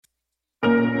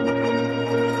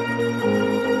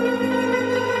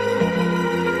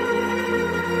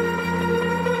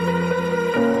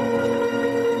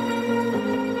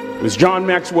was John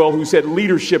Maxwell who said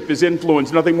leadership is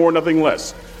influence, nothing more, nothing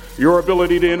less. Your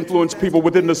ability to influence people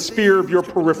within the sphere of your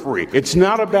periphery. It's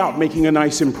not about making a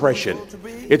nice impression.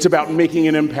 It's about making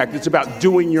an impact. It's about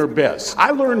doing your best.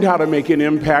 I learned how to make an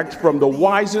impact from the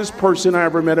wisest person I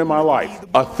ever met in my life,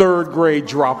 a third grade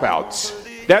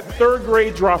dropout. That third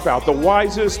grade dropout, the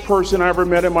wisest person I ever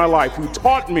met in my life, who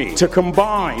taught me to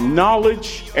combine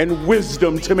knowledge and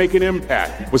wisdom to make an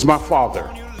impact, was my father.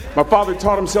 My father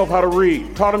taught himself how to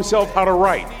read, taught himself how to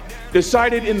write,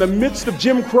 decided in the midst of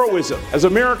Jim Crowism, as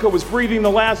America was breathing the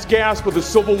last gasp of the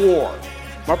Civil War,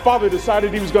 my father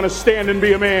decided he was going to stand and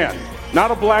be a man.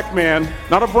 Not a black man,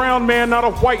 not a brown man, not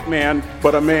a white man,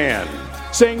 but a man.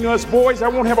 Saying to us, boys, I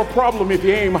won't have a problem if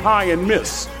you aim high and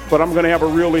miss, but I'm going to have a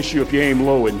real issue if you aim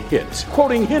low and hit.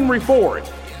 Quoting Henry Ford,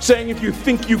 saying if you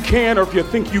think you can or if you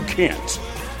think you can't,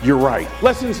 you're right.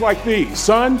 Lessons like these,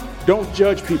 son, don't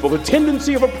judge people. The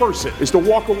tendency of a person is to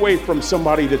walk away from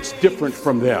somebody that's different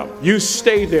from them. You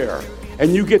stay there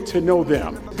and you get to know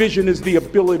them. Vision is the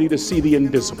ability to see the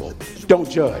invisible. Don't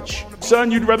judge. Son,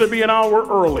 you'd rather be an hour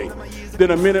early than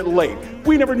a minute late.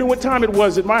 We never knew what time it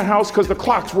was at my house because the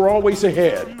clocks were always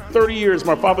ahead. 30 years,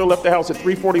 my father left the house at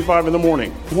 3:45 in the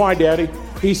morning. Why, Daddy?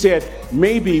 He said,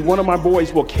 maybe one of my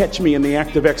boys will catch me in the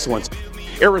act of excellence.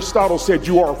 Aristotle said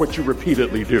you are what you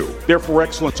repeatedly do. Therefore,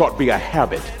 excellence ought to be a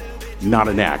habit, not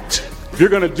an act. If you're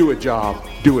going to do a job,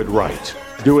 do it right.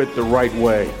 Do it the right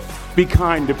way. Be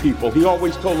kind to people. He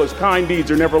always told us kind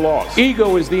deeds are never lost.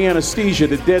 Ego is the anesthesia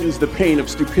that deadens the pain of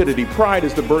stupidity. Pride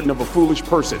is the burden of a foolish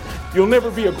person. You'll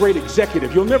never be a great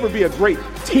executive. You'll never be a great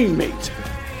teammate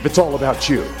if it's all about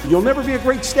you. You'll never be a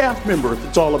great staff member if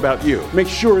it's all about you. Make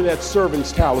sure that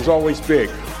servant's towel is always big.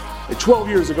 12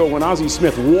 years ago when Ozzie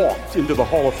Smith walked into the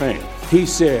Hall of Fame, he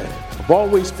said, I've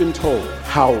always been told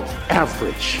how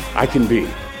average I can be.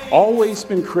 Always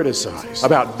been criticized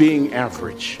about being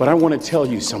average. But I want to tell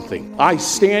you something. I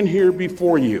stand here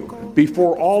before you,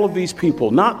 before all of these people,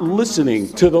 not listening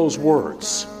to those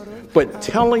words, but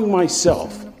telling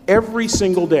myself every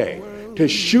single day to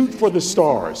shoot for the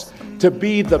stars, to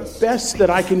be the best that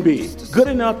I can be. Good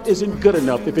enough isn't good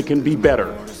enough if it can be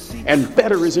better. And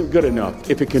better isn't good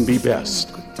enough if it can be best.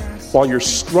 While you're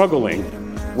struggling,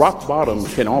 rock bottom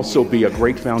can also be a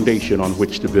great foundation on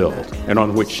which to build and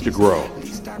on which to grow.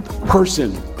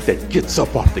 Person that gets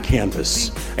up off the canvas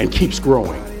and keeps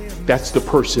growing, that's the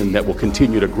person that will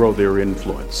continue to grow their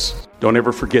influence. Don't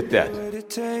ever forget that. Whatever it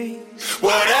takes.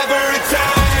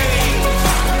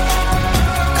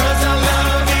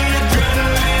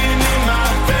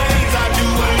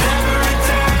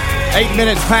 8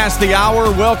 minutes past the hour.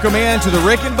 Welcome in to the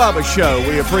Rick and Bubba Show.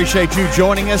 We appreciate you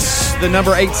joining us. The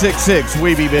number 866,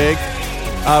 we be big.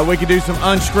 We can do some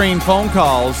unscreened phone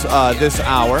calls this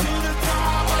hour.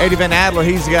 Eddie Van Adler,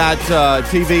 he's got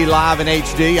TV live in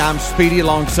HD. I'm Speedy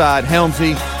alongside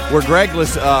Helmsy. We're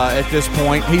Gregless at this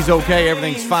point. He's okay.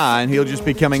 Everything's fine. He'll just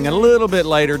be coming a little bit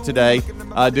later today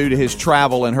due to his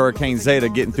travel and Hurricane Zeta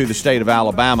getting through the state of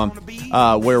Alabama,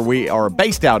 where we are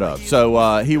based out of.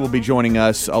 So he will be joining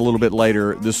us a little bit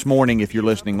later this morning if you're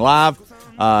listening live,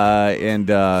 and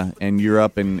you're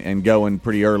up and going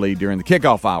pretty early during the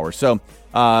kickoff hour. So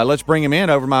let's bring him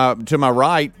in over to my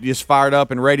right, just fired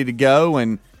up and ready to go,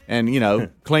 and you know,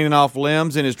 cleaning off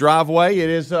limbs in his driveway. It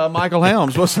is Michael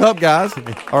Helms. What's up, guys?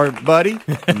 Or buddy?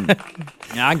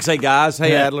 Yeah, I can say guys.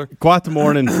 Hey, Adler. Quite the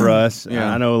morning for us.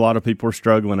 Yeah. I know a lot of people are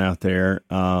struggling out there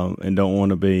and don't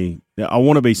want to be – I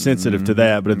want to be sensitive to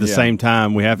that, but at the same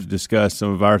time, we have to discuss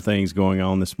some of our things going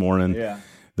on this morning. Yeah.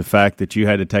 The fact that you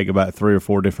had to take about 3 or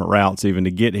 4 different routes even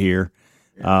to get here.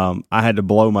 I had to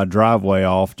blow my driveway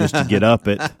off just to get up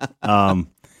it.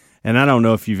 And I don't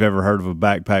know if you've ever heard of a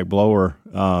backpack blower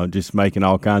just making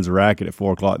all kinds of racket at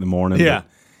 4 o'clock in the morning. Yeah.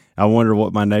 I wonder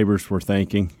what my neighbors were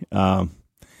thinking.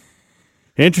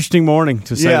 Interesting morning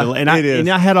to say. Yeah, And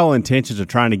I had all intentions of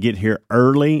trying to get here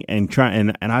early and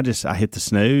I hit the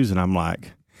snooze and I'm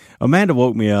like, Amanda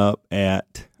woke me up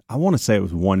at, I want to say it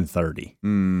was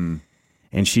 1:30.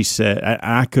 And she said,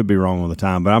 I could be wrong on the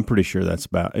time, but I'm pretty sure it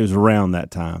was around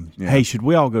that time. Yeah. Hey, should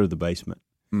we all go to the basement?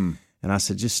 And I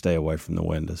said, just stay away from the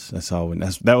windows. That's all. Did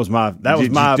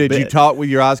you talk with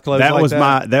your eyes closed? That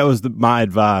was my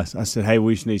advice. I said, hey,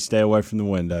 we should need to stay away from the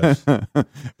windows.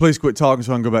 Please quit talking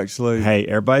so I can go back to sleep. Hey,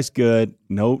 everybody's good.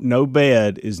 No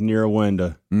bed is near a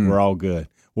window. We're all good.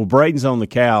 Well, Braden's on the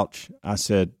couch. I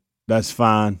said, that's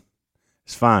fine.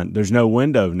 It's fine. There's no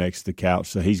window next to the couch,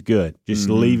 so he's good. Just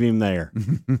leave him there.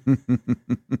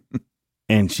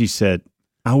 And she said,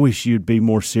 I wish you'd be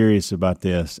more serious about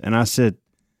this. And I said,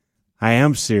 I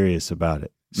am serious about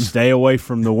it. stay away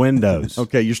from the windows.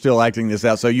 Okay, you're still acting this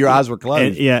out. So your eyes were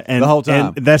closed and the whole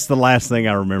time. And that's the last thing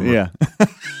I remember. Yeah.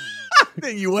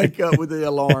 Then you wake up with the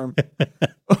alarm.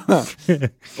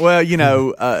 Well,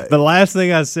 the last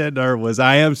thing I said to her was,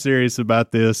 I am serious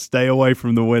about this. Stay away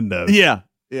from the windows. Yeah.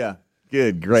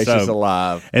 Good gracious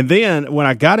alive. And then when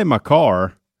I got in my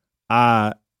car,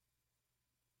 I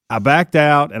backed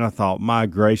out and I thought, my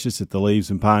gracious, at the leaves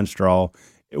and pine straw.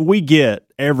 We get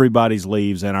everybody's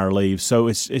leaves and our leaves, so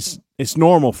it's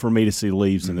normal for me to see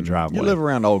leaves in the driveway. You live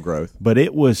around old growth. But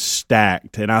it was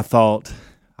stacked, and I thought,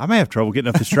 I may have trouble getting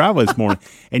up this driveway this morning.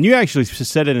 And you actually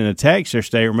said it in a text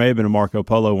yesterday, or may have been a Marco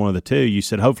Polo, one of the two. You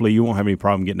said, hopefully you won't have any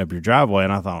problem getting up your driveway.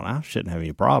 And I thought, I shouldn't have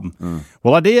any problem.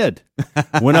 Well, I did.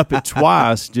 Went up it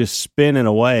twice, just spinning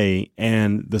away.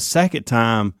 And the second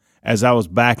time, as I was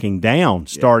backing down,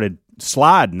 started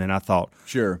sliding. And I thought,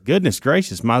 sure, goodness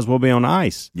gracious, might as well be on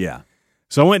ice. Yeah.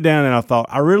 So I went down and I thought,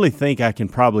 I really think I can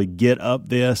probably get up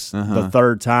this the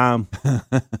third time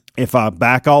if I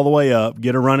back all the way up,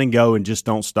 get a run and go, and just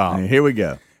don't stop. Here we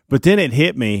go. But then it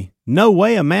hit me, no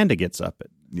way Amanda gets up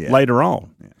it later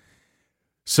on. Yeah.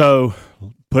 So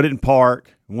put it in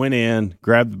park, went in,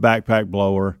 grabbed the backpack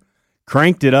blower,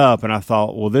 cranked it up, and I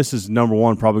thought, well, this is, number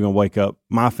one, probably going to wake up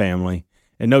my family.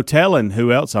 And no telling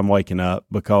who else I'm waking up,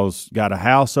 because got a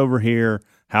house over here,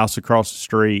 house across the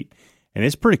street, and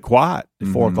it's pretty quiet at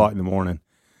 4 o'clock in the morning.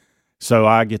 So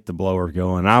I get the blower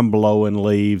going. I'm blowing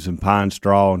leaves and pine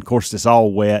straw. And, of course, it's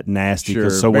all wet and nasty. Sure,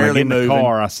 So when I get in the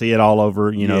car, I see it all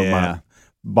over, my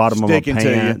bottom Sticking of my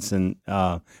pants. And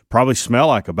probably smell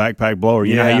like a backpack blower.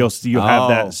 You know how you'll have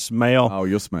that smell? Oh,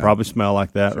 you'll smell. Probably smell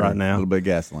like that right now. A little bit of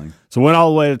gasoline. So went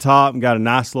all the way to the top and got a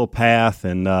nice little path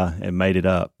and made it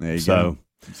up. There you go.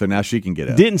 So now she can get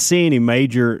up. Didn't see any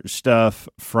major stuff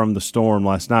from the storm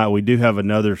last night. We do have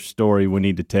another story we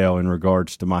need to tell in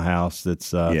regards to my house.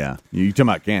 That's you talking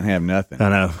about can't have nothing. I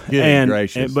know. Good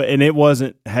gracious. And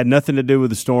it had nothing to do with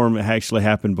the storm. It actually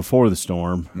happened before the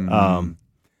storm.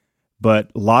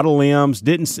 But a lot of limbs.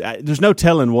 There's no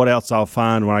telling what else I'll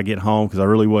find when I get home, because I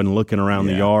really wasn't looking around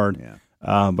the yard. Yeah.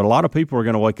 But a lot of people are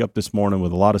going to wake up this morning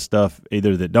with a lot of stuff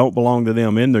either that don't belong to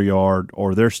them in their yard,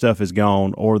 or their stuff is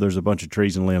gone, or there's a bunch of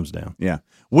trees and limbs down. Yeah.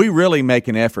 We really make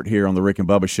an effort here on the Rick and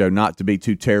Bubba Show not to be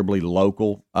too terribly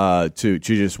local to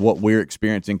just what we're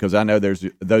experiencing, because I know there's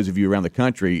those of you around the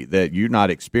country that you're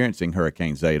not experiencing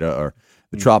Hurricane Zeta or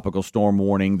the tropical storm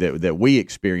warning that we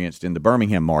experienced in the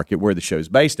Birmingham market where the show's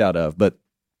based out of. But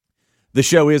the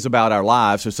show is about our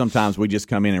lives, so sometimes we just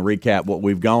come in and recap what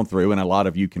we've gone through, and a lot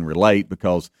of you can relate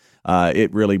because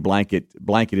it really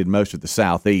blanketed most of the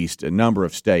Southeast, a number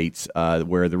of states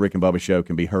where the Rick and Bubba Show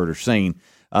can be heard or seen.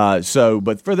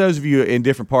 But for those of you in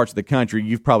different parts of the country,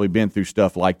 you've probably been through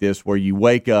stuff like this where you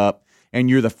wake up and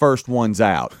you're the first ones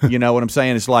out. You know what I'm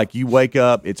saying? It's like you wake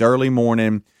up, it's early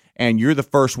morning, and you're the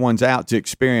first ones out to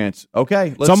experience,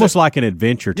 okay. It's almost like an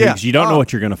adventure, too, because you don't know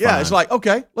what you're going to find. Yeah, it's like,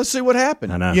 okay, let's see what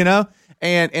happened. I know.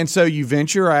 And so you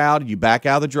venture out, you back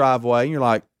out of the driveway, and you're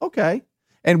like, okay.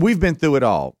 And we've been through it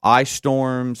all. Ice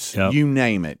storms, you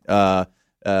name it.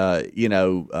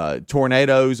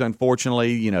 Tornadoes,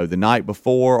 unfortunately, the night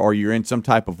before, or you're in some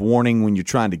type of warning when you're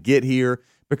trying to get here,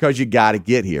 because you got to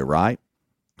get here, right?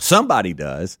 Somebody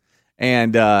does.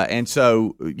 And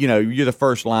so, you're the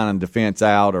first line of defense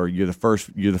out, or you're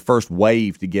the first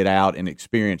wave to get out and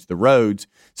experience the roads.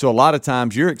 So a lot of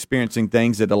times you're experiencing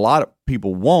things that a lot of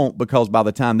people won't, because by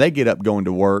the time they get up going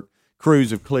to work, crews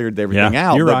have cleared everything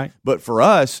out. You're right. But for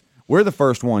us, we're the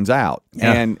first ones out.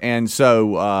 Yeah. And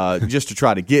so just to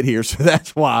try to get here, so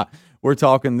that's why we're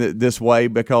talking this way,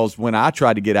 because when I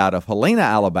tried to get out of Helena,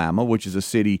 Alabama, which is a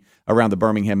city around the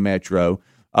Birmingham metro,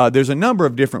 there's a number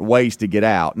of different ways to get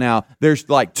out. Now, there's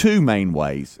like two main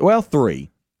ways. Well, three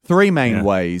main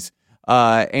ways.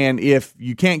 And if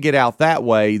you can't get out that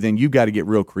way, then you've got to get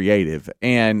real creative.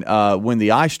 And when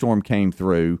the ice storm came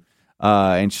through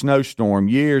and snowstorm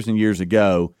years and years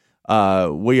ago,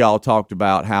 we all talked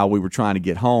about how we were trying to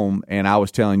get home. And I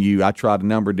was telling you, I tried a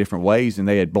number of different ways, and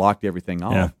they had blocked everything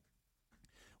off. Yeah.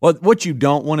 Well, what you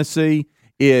don't want to see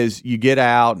is you get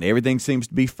out and everything seems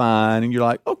to be fine, and you're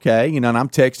like, okay, and I'm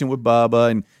texting with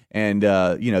Bubba, and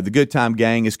the Good Time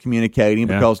Gang is communicating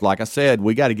because, like I said,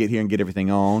 we got to get here and get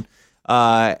everything on.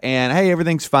 And hey,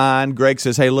 everything's fine. Greg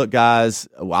says, hey, look, guys,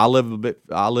 I live a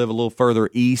little further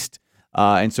east,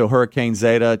 and so Hurricane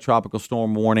Zeta, tropical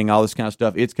storm warning, all this kind of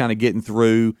stuff. It's kind of getting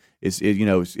through.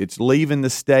 It's leaving the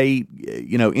state,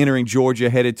 entering Georgia,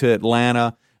 headed to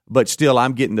Atlanta. But still,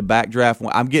 I'm getting the backdraft.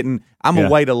 I'm gonna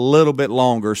wait a little bit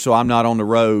longer so I'm not on the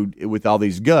road with all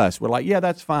these gusts. We're like, yeah,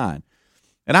 that's fine.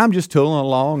 And I'm just tooling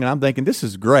along, and I'm thinking, this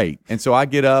is great. And so I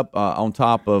get up on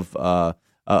top of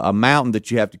a mountain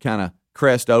that you have to kind of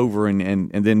crest over,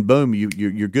 and then boom,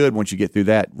 you're good once you get through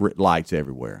that. Lights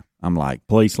everywhere. I'm like,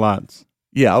 police lights.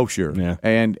 Yeah, oh sure. Yeah.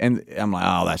 And I'm like,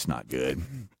 oh, that's not good.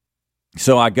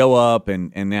 So I go up,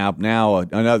 and now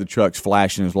another truck's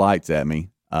flashing his lights at me.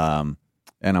 And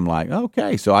I'm like,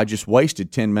 okay, so I just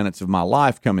wasted 10 minutes of my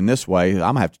life coming this way. I'm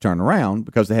going to have to turn around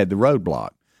because they had the road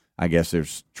blocked. I guess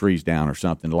there's trees down or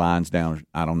something, lines down,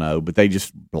 I don't know, but they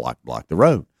just blocked the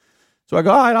road. So I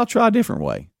go, all right, I'll try a different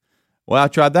way. Well, I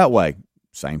tried that way,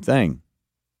 same thing.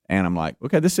 And I'm like,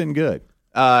 okay, this isn't good.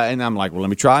 And I'm like, well, let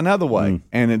me try another way.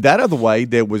 And in that other way,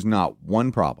 there was not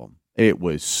one problem. It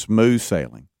was smooth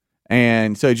sailing.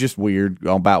 And so it's just weird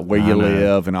about where you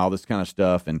live and all this kind of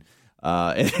stuff. And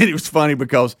it was funny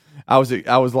because I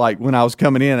was like, when I was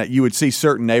coming in, you would see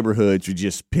certain neighborhoods were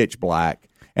just pitch black.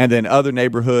 And then other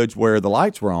neighborhoods where the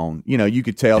lights were on, you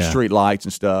could tell street lights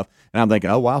and stuff. And I'm thinking,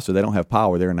 oh, wow, so they don't have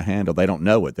power. They're in the handle. They don't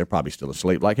know it. They're probably still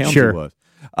asleep like Helmsy was.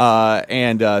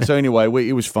 So anyway,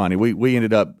 it was funny. We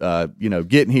ended up,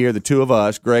 getting here, the two of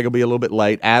us. Greg will be a little bit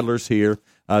late. Adler's here.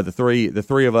 The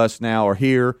three of us now are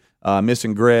here,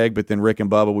 missing Greg, but then Rick and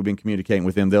Bubba, we've been communicating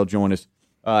with them. They'll join us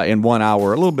in 1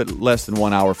 hour, a little bit less than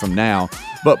 1 hour from now.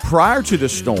 But prior to the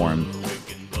storm,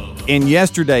 in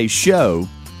yesterday's show,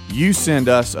 you send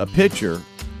us a picture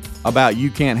about You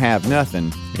Can't Have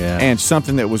Nothing and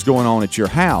something that was going on at your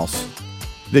house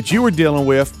that you were dealing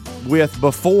with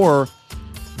before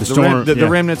the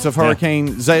remnants of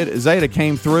Hurricane Zeta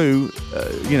came through,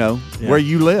 where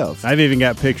you live. I've even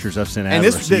got pictures I've sent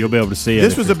out, so you'll be able to see it.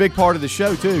 This was a big part of the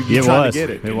show, too. You trying to get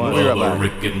it. It was. We'll be right back.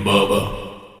 Rick and Bubba.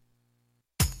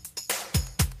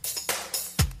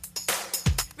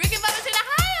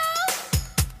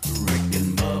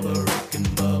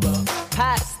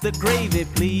 The gravy,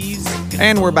 please.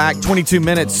 And we're back 22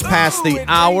 minutes past the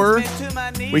hour.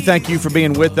 We thank you for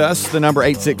being with us. The number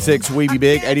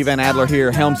 866-WE-BE-BIG. Eddie Van Adler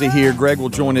here. Helmsy here. Greg will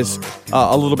join us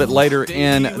a little bit later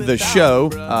in the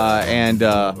show. And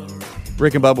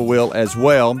Rick and Bubba will as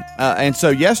well. And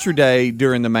so yesterday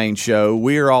during the main show,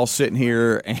 we are all sitting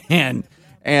here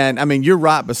and I mean, you're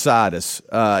right beside us,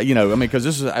 because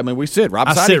this is, we sit right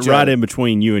beside each other. I sit right in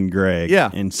between you and Greg.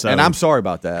 Yeah. And I'm sorry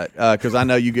about that, because I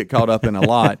know you get caught up in a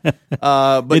lot.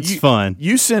 But it's fun.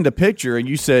 You send a picture and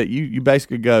you say, you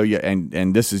basically go,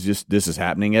 and this is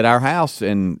happening at our house,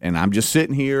 and I'm just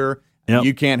sitting here. Yep.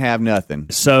 You can't have nothing.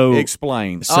 So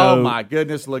explain. Oh my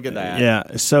goodness, look at that.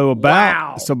 Yeah. So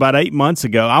about 8 months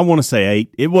ago, I want to say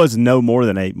 8. It was no more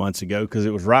than 8 months ago, because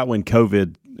it was right when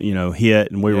COVID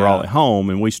hit, and we were all at home,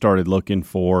 and we started looking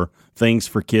for things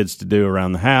for kids to do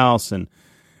around the house. And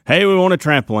hey, we want a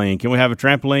trampoline. Can we have a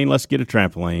trampoline? Let's get a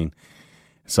trampoline.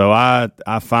 So I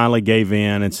finally gave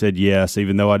in and said yes,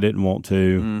 even though I didn't want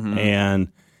to. Mm-hmm.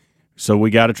 And so we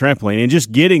got a trampoline, and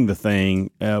just getting the thing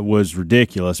was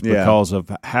ridiculous because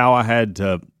of how I had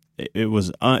to. It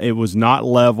was not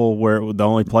level where the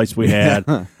only place we had.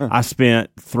 I spent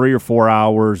 3 or 4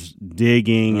 hours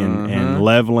digging and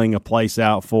leveling a place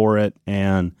out for it.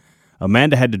 And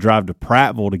Amanda had to drive to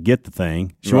Prattville to get the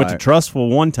thing. She went to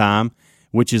Trussville one time,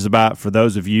 which is about, for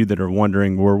those of you that are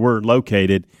wondering where we're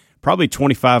located, probably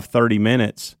 25, 30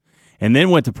 minutes. And then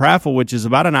went to Prattville, which is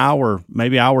about an hour,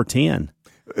 maybe hour 10.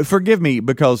 Forgive me,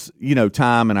 because,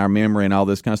 time and our memory and all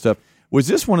this kind of stuff. Was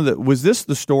this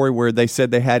the story where they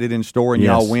said they had it in store and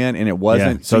y'all went and it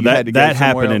wasn't? Yeah. So that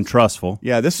happened in Trussville.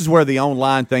 Yeah, this is where the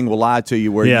online thing will lie to you,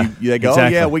 where they go,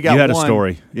 exactly. Oh yeah, we got one. You had a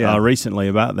story recently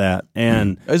about that,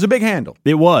 and it was a big handle.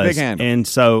 It was big handle. And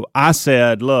so I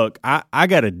said, look, I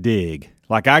got to dig,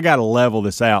 like I got to level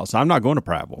this out. So I'm not going to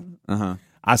Prattville.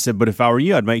 I said, but if I were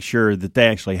you, I'd make sure that they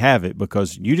actually have it,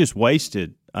 because you just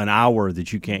wasted an hour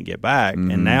that you can't get back,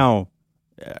 and now.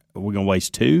 We're going to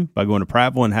waste 2 by going to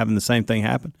Prattville and having the same thing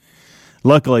happen.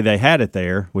 Luckily, they had it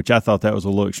there, which I thought that was a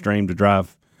little extreme to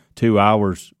drive 2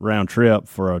 hours round trip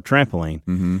for a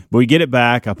trampoline. But we get it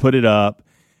back. I put it up.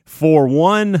 For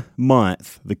 1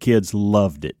 month, the kids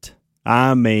loved it.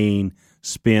 I mean,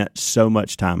 spent so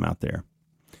much time out there.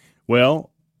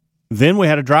 Well, then we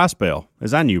had a dry spell,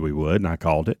 as I knew we would, and I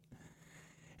called it.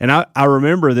 And I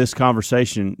remember this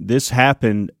conversation. This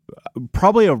happened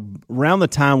probably around the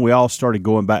time we all started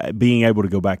going back, being able to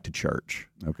go back to church.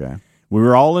 Okay. We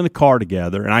were all in the car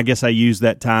together, and I guess I used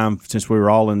that time, since we were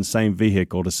all in the same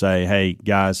vehicle, to say, hey,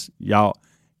 guys, y'all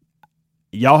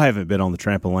haven't been on the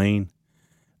trampoline.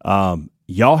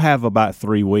 Y'all have about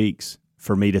 3 weeks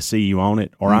for me to see you on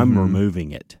it, or I'm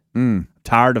removing it.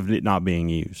 Tired of it not being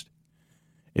used.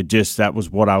 That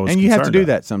was what I was concerned And you have to do about.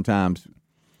 that sometimes.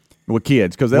 with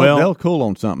kids because they'll cool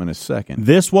on something in a second.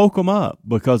 This woke them up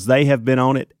because they have been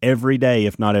on it every day,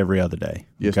 if not every other day.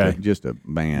 Just a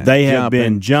band. They have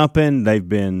been jumping.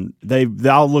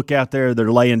 They'll look out there.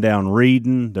 They're laying down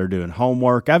reading. They're doing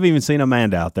homework. I've even seen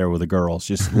Amanda out there with the girls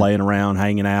just laying around,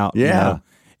 hanging out. Yeah. You know,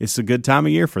 it's a good time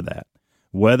of year for that.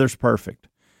 Weather's perfect.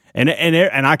 And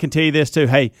I can tell you this too.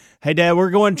 Hey, Dad, we're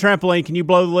going trampoline. Can you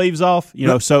blow the leaves off? You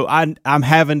know, so I'm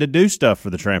having to do stuff for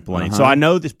the trampoline. So I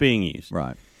know that's being used.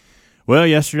 Right. Well,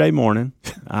 yesterday morning,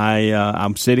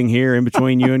 I'm sitting here in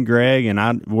between you and Greg,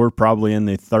 and we're probably in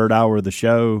the third hour of the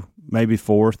show, maybe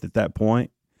fourth at that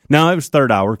point. No, it was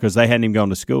third hour because they hadn't even gone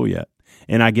to school yet.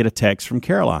 And I get a text from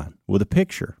Caroline with a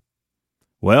picture.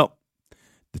 Well,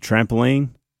 the trampoline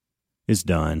is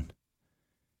done.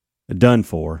 Done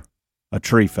for. A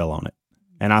tree fell on it.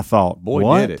 And I thought, boy,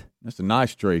 what? Did it. That's a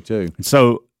nice tree, too.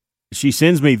 So she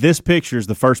sends me this picture, is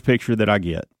the first picture that I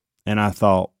get. And I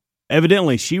thought,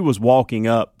 evidently she was walking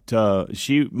up to,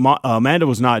 Amanda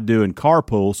was not doing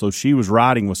carpool, so she was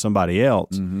riding with somebody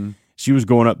else. Mm-hmm. She was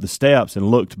going up the steps and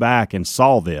looked back and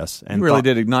saw this. And you really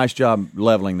did a nice job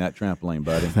leveling that trampoline,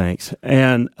 buddy. Thanks.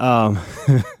 And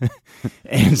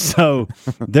and so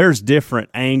there's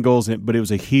different angles, but it was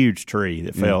a huge tree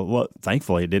that fell. Well,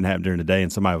 thankfully it didn't happen during the day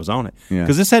and somebody was on it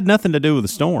because this had nothing to do with the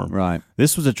storm. Right.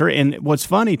 This was a tree. And what's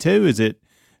funny too is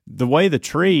the way the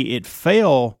tree, it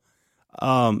fell,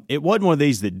 it wasn't one of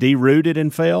these that derooted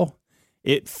and fell.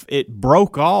 It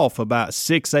broke off about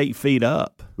 6-8 feet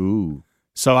up. Ooh.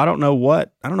 So I don't know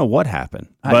what happened.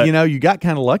 But you got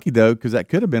kind of lucky though, because that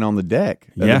could have been on the deck,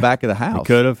 at the back of the house.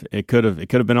 It could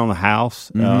have been on the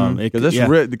house.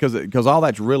 Because all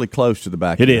that's really close to the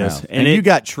back of the house. And you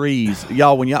got trees,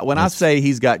 y'all. When I say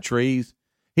he's got trees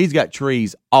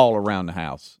all around the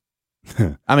house.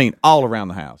 I mean, all around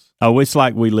the house. Oh, it's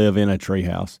like we live in a tree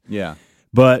house. Yeah.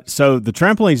 But so the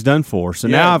trampoline's done for. So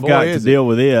now I've got to deal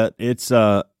with it. It's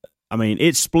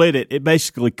it split it. It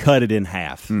basically cut it in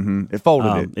half. Mm-hmm. It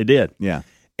folded it. It did. Yeah.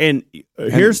 And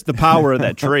here's the power of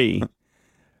that tree.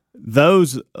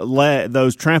 Those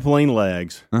trampoline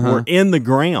legs were in the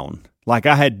ground. Like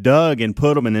I had dug and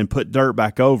put them and then put dirt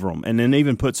back over them and then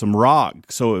even put some rock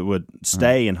so it would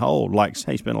stay and hold. Like,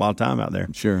 hey, spent a lot of time out there.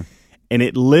 Sure. And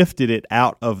it lifted it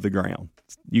out of the ground.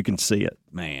 You can see it.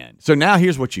 Man. So now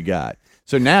here's what you got.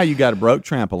 So now you got a broke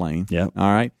trampoline. Yeah.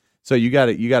 All right. So you got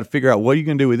to figure out what you're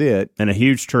going to do with it, and a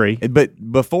huge tree.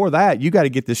 But before that, you got to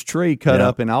get this tree cut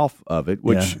up and off of it,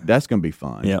 which that's going to be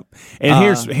fun. Yep.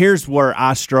 And here's where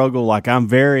I struggle. Like I'm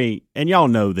very, and y'all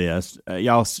know this.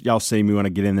 Y'all see me when I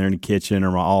get in there in the kitchen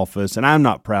or my office, and I'm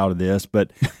not proud of this,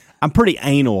 but I'm pretty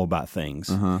anal about things.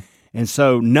 And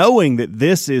so knowing that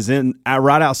this is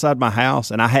right outside my house,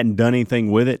 and I hadn't done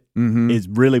anything with it, it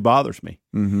really bothers me.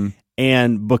 Mm-hmm.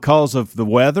 And because of the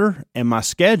weather and my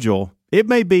schedule, it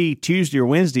may be Tuesday or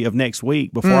Wednesday of next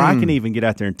week before I can even get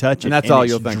out there and touch it. And that's all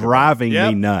you'll think about. Driving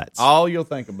me nuts. All you'll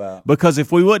think about. Because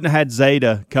if we wouldn't have had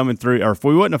Zeta coming through, or if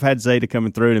we wouldn't have had Zeta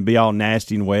coming through and it'd be all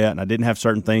nasty and wet, and I didn't have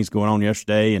certain things going on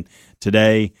yesterday and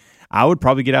today, I would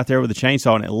probably get out there with a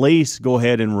chainsaw and at least go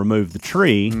ahead and remove the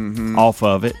tree off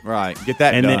of it. Right. Get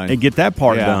that done. And get that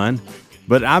part done.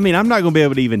 But, I mean, I'm not going to be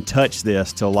able to even touch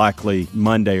this till likely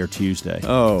Monday or Tuesday.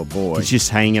 Oh, boy. It's just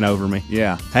hanging over me.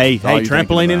 Yeah. Hey,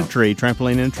 trampoline in a tree,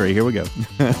 trampoline in a tree. Here we go.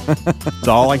 That's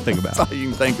all I can think about. That's all you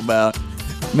can think about.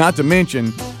 Not to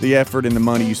mention the effort and the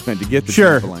money you spent to get the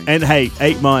trampoline. And, hey,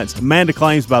 8 months. Amanda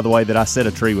claims, by the way, that I said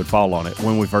a tree would fall on it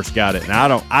when we first got it. And I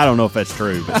don't know if that's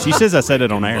true, but she says I said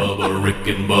it on air. Bubba, Rick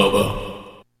and Bubba.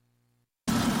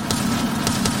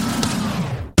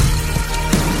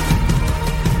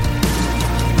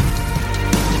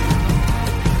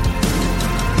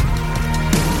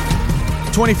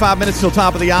 25 minutes till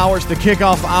top of the hour. It's the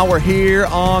kickoff hour here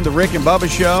on the Rick and Bubba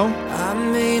Show.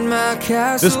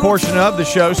 This portion of the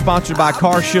show sponsored by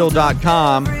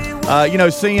CarShield.com.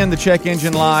 Seeing the check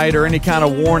engine light or any kind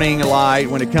of warning light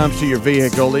when it comes to your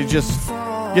vehicle, it just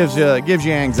gives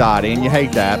you anxiety, and you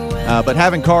hate that. But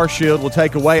having CarShield will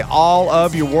take away all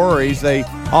of your worries. They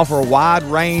offer a wide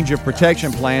range of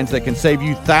protection plans that can save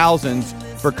you thousands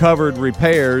for covered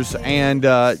repairs. And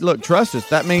look, trust us,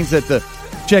 that means that the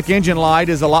check engine light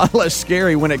is a lot less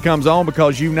scary when it comes on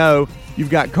because you know you've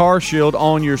got CarShield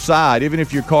on your side. Even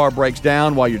if your car breaks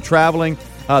down while you're traveling,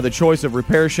 the choice of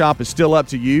repair shop is still up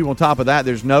to you. On top of that,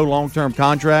 there's no long-term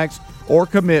contracts or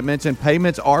commitments, and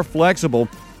payments are flexible.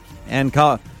 And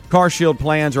CarShield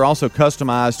plans are also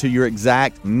customized to your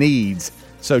exact needs.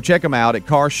 So check them out at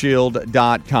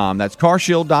CarShield.com. That's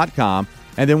CarShield.com.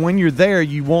 And then when you're there,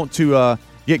 you want to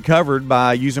get covered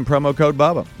by using promo code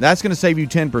BUBBA. That's going to save you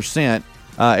 10%.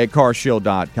 at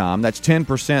carshield.com. That's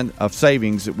 10% of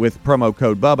savings with promo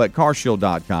code Bubba at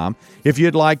carshield.com. If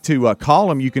you'd like to call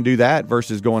them, you can do that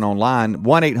versus going online.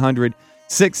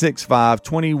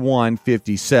 1-800-665-2157.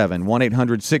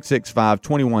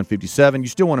 1-800-665-2157. You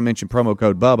still want to mention promo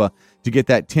code Bubba to get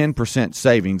that 10%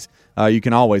 savings. You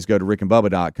can always go to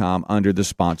rickandbubba.com under the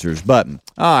sponsors button.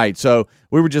 All right, so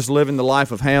we were just living the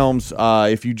life of Helms.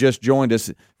 If you just joined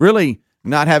us, really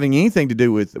not having anything to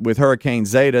do with Hurricane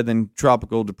Zeta, then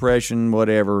tropical depression,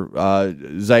 whatever.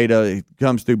 Zeta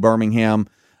comes through Birmingham,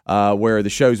 where the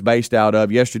show's based out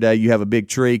of. Yesterday, you have a big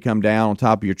tree come down on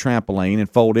top of your trampoline and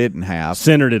fold it in half.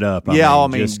 Centered it up. Couldn't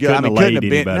have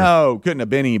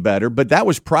been any better. But that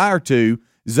was prior to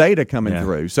Zeta coming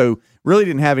through. So really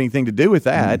didn't have anything to do with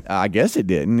that. I guess it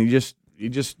didn't. You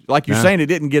just like you're saying, it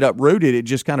didn't get uprooted. It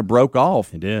just kind of broke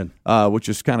off. It did, which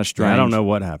is kind of strange. I don't know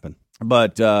what happened.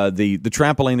 But the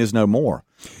trampoline is no more.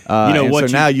 So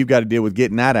now you've got to deal with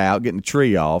getting that out, getting the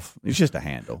tree off. It's just a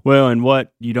handle. Well, and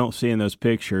what you don't see in those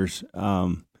pictures,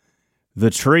 the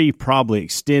tree probably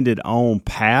extended on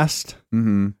past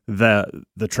the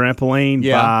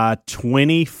trampoline by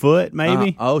 20 foot,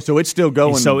 maybe. So it's still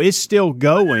going. So it's still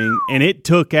going, and it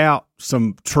took out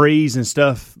some trees and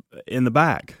stuff in the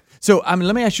back. So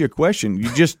let me ask you a question.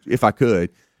 You just, if I could.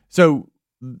 So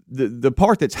the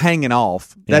part that's hanging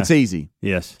off, that's easy.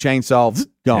 Yes. Chainsaw,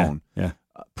 gone. Yeah.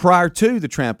 Prior to the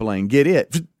trampoline, get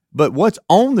it. But what's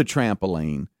on the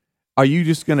trampoline? Are you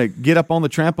just going to get up on the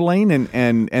trampoline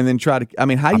and then try to? I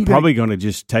mean, how are you? I'm probably going to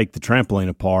just take the trampoline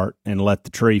apart and let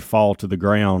the tree fall to the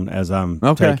ground as I'm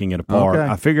taking it apart.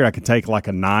 Okay. I figured I could take like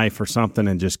a knife or something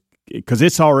and just because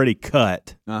it's already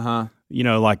cut. You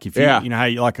know, like if you know how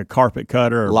you like a carpet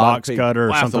cutter or a box cutter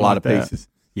or something like that. A lot of pieces.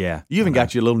 Yeah. You even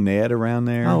got your little net around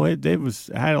there. Oh, it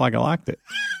was. I had it like I liked it.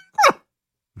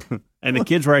 And the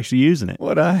kids were actually using it.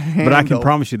 What a handle. But I can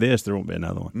promise you this: there won't be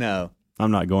another one. No,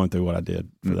 I'm not going through what I did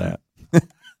for that.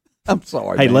 I'm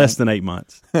sorry. Hey, man. less than 8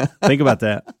 months. Think about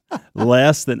that.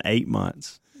 Less than 8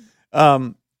 months.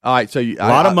 All right. So a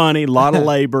lot of money, a lot of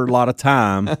labor, a lot of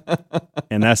time,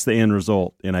 and that's the end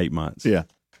result in 8 months. Yeah.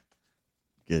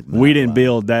 Good. We didn't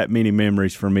build that many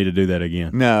memories for me to do that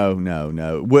again.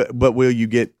 No. But will you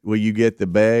get the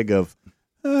bag of?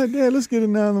 Dad, let's get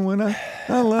another one.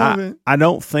 I love it. I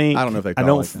don't think. I don't know if they. I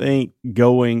don't think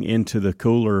going into the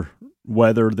cooler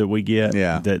weather that we get.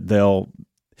 That they'll.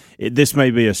 This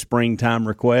may be a springtime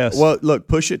request. Well, look,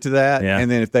 push it to that, and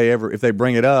then if they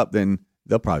bring it up, then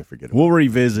they'll probably forget it. We'll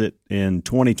revisit in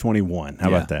 2021. How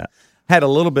about that? Had a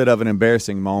little bit of an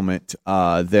embarrassing moment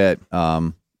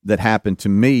that happened to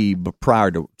me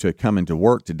prior to coming to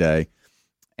work today,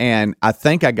 and I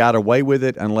think I got away with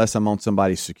it unless I'm on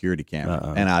somebody's security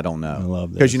camera, and I don't know. I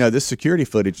love this because this security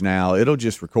footage now it'll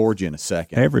just record you in a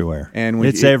second everywhere, and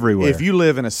it's everywhere. If you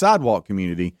live in a sidewalk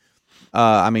community.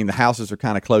 The houses are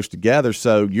kind of close together,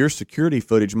 so your security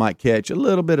footage might catch a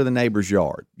little bit of the neighbor's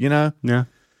yard, Yeah.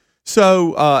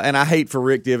 So, and I hate for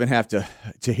Rick to even have to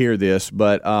hear this,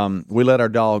 but we let our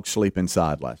dogs sleep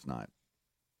inside last night.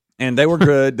 And they were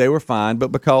good. They were fine.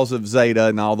 But because of Zeta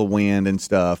and all the wind and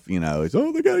stuff, it's,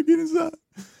 they got to get inside.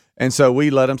 And so we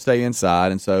let them stay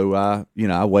inside. And so, I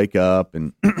wake up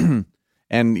and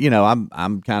and,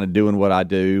 I'm kind of doing what I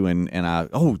do. And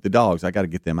the dogs, I got to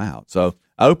get them out. So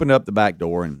I opened up the back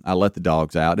door and I let the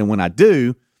dogs out. And when I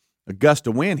do, a gust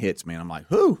of wind hits me and I'm like,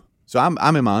 whoo. So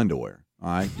I'm in my underwear. All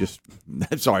right. Just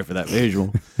sorry for that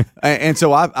visual. And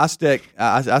so I stick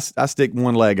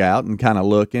one leg out and kind of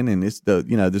looking, and it's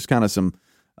there's kind of some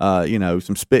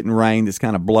some spitting rain that's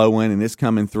kind of blowing and it's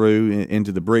coming through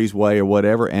into the breezeway or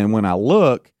whatever. And when I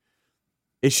look,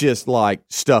 it's just like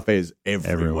stuff is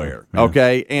everywhere. Yeah.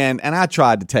 Okay. And I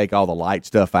tried to take all the light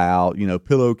stuff out,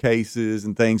 pillowcases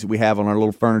and things that we have on our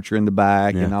little furniture in the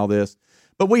back and all this.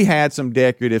 But we had some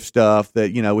decorative stuff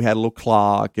that, we had a little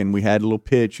clock and we had a little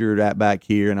picture back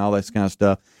here and all that kind of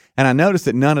stuff. And I noticed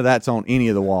that none of that's on any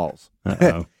of the walls.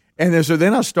 Uh-oh. And so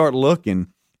then I start looking,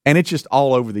 and it's just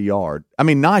all over the yard. I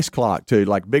mean, nice clock too,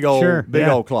 like big old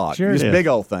clock, just big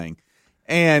old thing.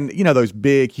 And those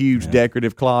big, huge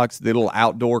decorative clocks, the little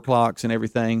outdoor clocks and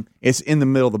everything. It's in the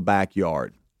middle of the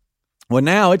backyard. Well,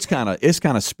 now it's kind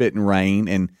of spitting rain,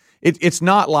 and it's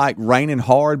not like raining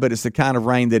hard, but it's the kind of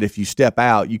rain that if you step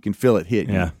out, you can feel it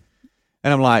hitting you.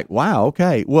 And I'm like, wow,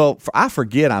 okay. Well, I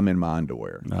forget I'm in my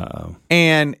underwear. Uh-oh.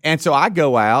 And so I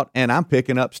go out and I'm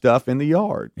picking up stuff in the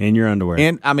yard. In your underwear.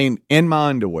 In my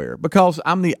underwear, because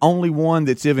I'm the only one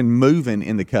that's even moving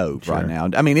in the cove right now.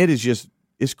 I mean,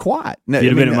 it's quiet. If you'd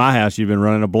have been in my house, you've been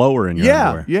running a blower in your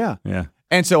underwear. Yeah.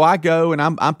 And so I go and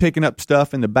I'm picking up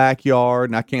stuff in the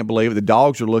backyard, and I can't believe it. The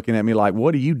dogs are looking at me like,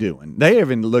 what are you doing? They're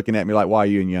even looking at me like, why are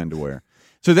you in your underwear?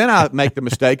 So then I make the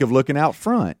mistake of looking out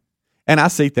front, and I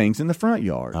see things in the front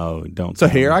yard. Oh, don't. So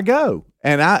here I go,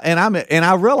 and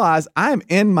I realize I'm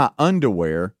in my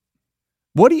underwear.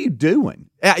 What are you doing?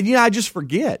 I just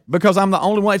forget because I'm the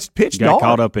only one that's pitch dark. Got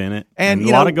caught up in it, and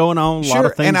a lot of going on, a lot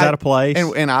of things out of place.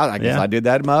 And I guess I did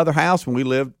that at my other house when we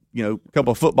lived, a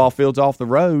couple of football fields off the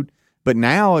road. But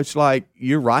now it's like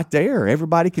you're right there;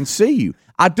 everybody can see you.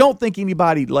 I don't think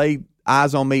anybody laid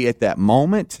eyes on me at that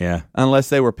moment, unless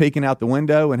they were peeking out the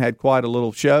window and had quite a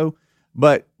little show.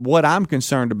 But what I'm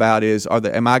concerned about is,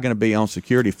 am I going to be on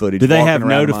security footage? Do they have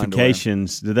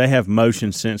notifications? Do they have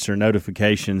motion sensor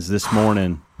notifications this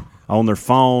morning on their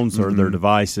phones or their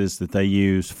devices that they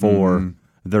use for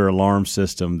their alarm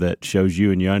system that shows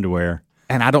you in your underwear?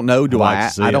 And I don't know.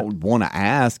 I don't want to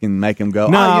ask and make them go.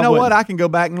 No, you know what? I can go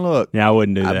back and look. Yeah, I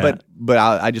wouldn't do that. But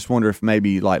I just wonder if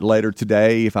maybe like later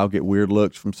today, if I'll get weird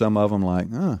looks from some of them, like,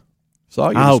 saw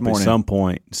you this hope morning. At some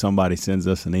point somebody sends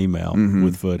us an email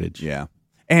with footage. Yeah,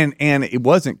 and it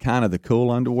wasn't kind of the cool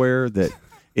underwear that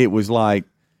it was like.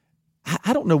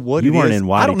 I don't know what you it weren't is. in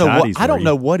whitey tighties. I don't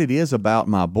know what it is about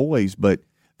my boys, but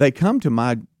they come to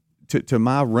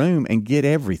my room and get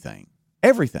everything,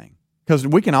 because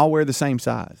we can all wear the same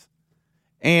size.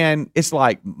 And it's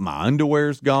like my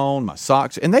underwear's gone, my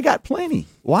socks, and they got plenty.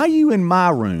 Why are you in my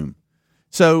room?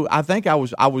 So I think I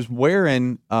was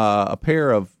wearing a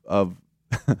pair of wearing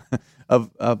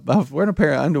a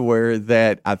pair of underwear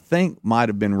that I think might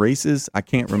have been Reese's. I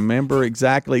can't remember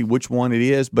exactly which one it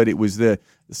is, but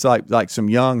it's like some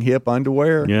young hip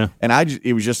underwear. Yeah. And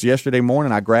it was just yesterday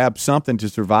morning. I grabbed something to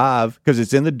survive because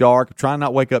it's in the dark. Trying not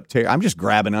to wake up. I'm just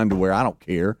grabbing underwear. I don't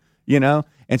care, And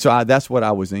so that's what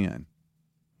I was in.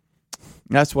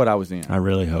 That's what I was in. I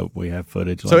really hope we have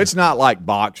footage. So it's not like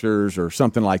boxers or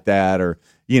something like that, or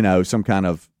some kind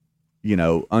of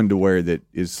underwear that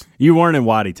is. You weren't in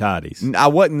whitey tighties. I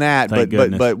wasn't that,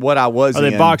 but what I was. Are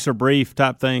they boxer brief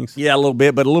type things? Yeah, a little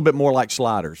bit, but a little bit more like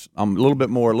sliders. A little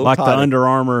like tighter. The Under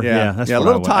Armour. Yeah, that's a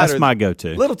little tighter. That's my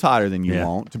go-to. A little tighter than you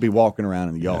want to be walking around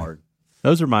in the yard.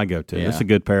 Those are my go-to. Yeah. That's a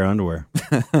good pair of underwear.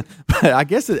 But I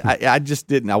guess I just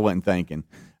didn't. I wasn't thinking.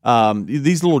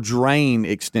 These little drain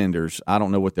extenders, I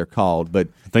don't know what they're called, but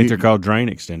I think they're called drain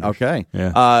extenders. Okay.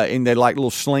 Yeah. And they're like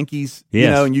little slinkies,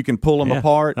 yes. And you can pull them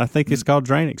apart. I think it's called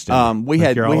drain extenders.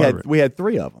 We had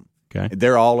 3 of them. Okay.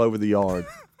 They're all over the yard.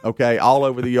 Okay. All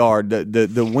over the yard.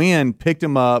 The wind picked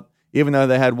them up, even though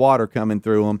they had water coming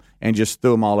through them, and just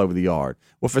threw them all over the yard.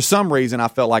 Well, for some reason, I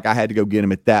felt like I had to go get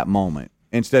them at that moment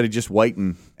instead of just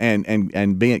waiting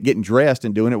and getting dressed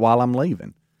and doing it while I'm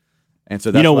leaving. And so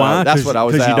that's why? That's what I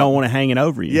was. Because you don't want to hang it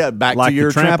over you. Yeah, back like to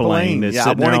your the trampoline. Yeah,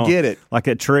 I want to get it. Like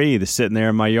a tree that's sitting there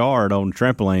in my yard on a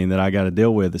trampoline that I got to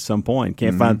deal with at some point.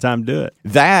 Can't find time to do it.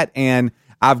 That, and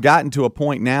I've gotten to a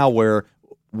point now where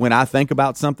when I think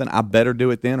about something, I better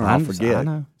do it then or I'll forget. I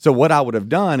know. So what I would have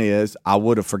done is I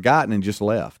would have forgotten and just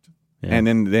left. Yeah. And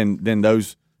then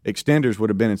those extenders would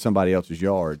have been in somebody else's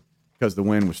yard because the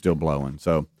wind was still blowing.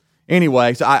 So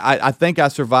anyway, so I think I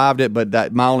survived it, but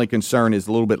that my only concern is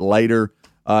a little bit later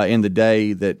in the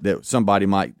day that somebody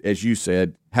might, as you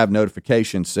said, have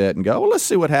notifications set and go, well, let's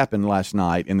see what happened last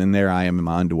night, and then there I am in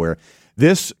my underwear.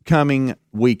 This coming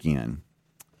weekend,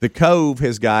 the Cove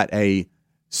has got a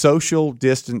social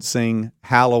distancing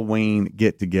Halloween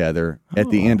get-together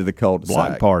at the end of the cul-de-sac.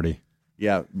 Block party.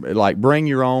 Yeah, like bring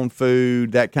your own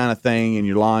food, that kind of thing, in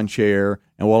your lawn chair,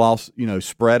 and we'll all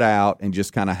spread out and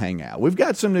just kind of hang out. We've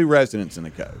got some new residents in the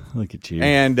Cove. Look at you.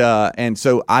 And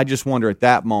so I just wonder at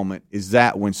that moment, is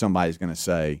that when somebody's going to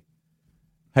say,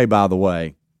 hey, by the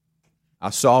way, I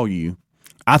saw you.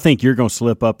 I think you're going to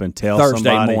slip up and tell Thursday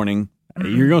somebody. Morning.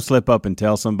 You're going to slip up and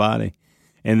tell somebody,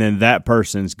 and then that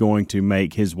person's going to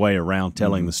make his way around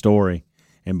telling the story.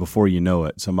 And before you know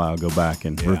it, somebody will go back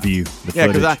and review the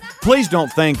footage. Because please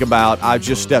don't think about I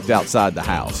just stepped outside the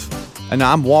house and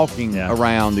I'm walking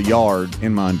around the yard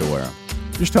in my underwear.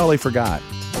 Just totally forgot.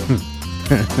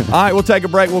 All right, we'll take a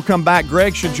break. We'll come back.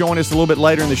 Greg should join us a little bit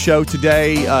later in the show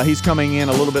today. He's coming in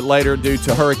a little bit later due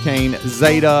to Hurricane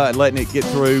Zeta and letting it get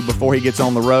through before he gets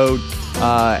on the road.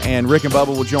 And Rick and Bubba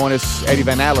will join us. Eddie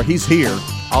Van Adler, he's here.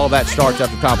 All of that starts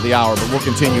at the top of the hour, but we'll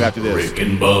continue after this. Rick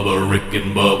and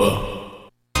Bubba.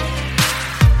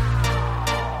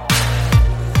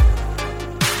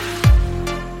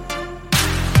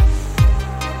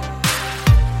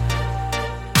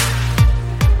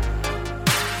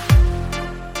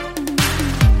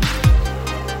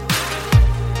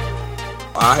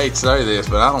 I hate to say this,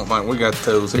 but I don't think we got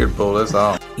the tools here to pull this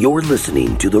off. You're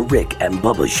listening to The Rick and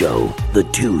Bubba Show, the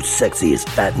 2 sexiest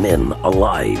fat men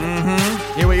alive.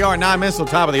 Here we are, 9 minutes till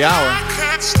top of the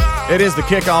hour. It is the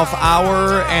kickoff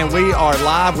hour, and we are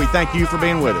live. We thank you for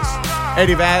being with us.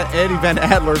 Eddie Van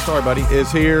Adler, sorry, buddy,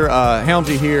 is here.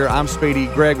 Helmsy here. I'm Speedy.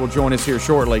 Greg will join us here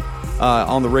shortly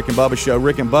on the Rick and Bubba Show.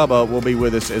 Rick and Bubba will be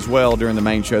with us as well during the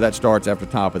main show. That starts after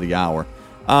the top of the hour.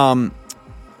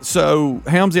 So,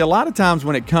 Helmsy, a lot of times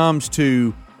when it comes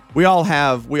to we all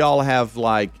have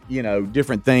like, you know,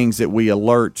 different things that we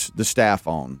alert the staff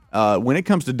on. When it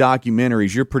comes to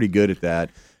documentaries, you're pretty good at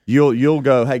that. You'll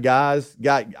go, hey guys,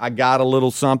 I got a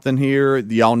little something here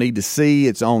y'all need to see.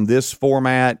 It's on this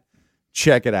format.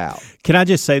 Check it out. Can I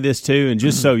just say this too, and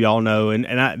just so y'all know,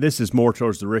 and this is more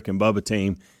towards the Rick and Bubba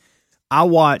team. I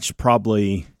watch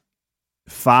probably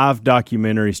 5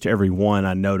 documentaries to every one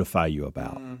I notify you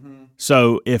about. Mm-hmm.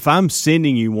 So if I'm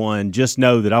sending you one, just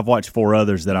know that I've watched 4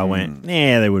 others that I went,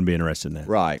 they wouldn't be interested in that.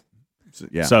 Right.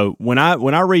 Yeah. So when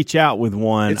I reach out with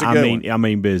one, I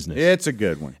mean business. It's a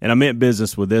good one. And I meant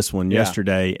business with this one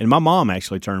yesterday. And my mom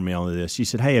actually turned me on to this. She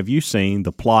said, "Hey, have you seen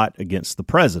The Plot Against the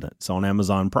President?" It's on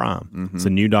Amazon Prime. Mm-hmm. It's a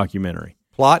new documentary.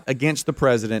 Plot Against the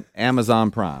President,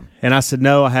 Amazon Prime. And I said,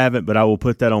 no, I haven't, but I will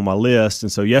put that on my list.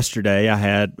 And so yesterday I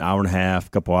had an hour and a half, a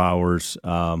couple hours,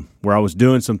 where I was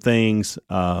doing some things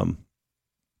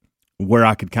where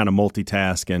I could kind of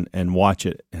multitask and watch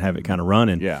it and have it kind of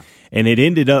running. Yeah. And it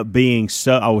ended up being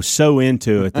I was so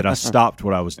into it that I stopped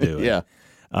what I was doing. Yeah.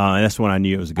 And that's when I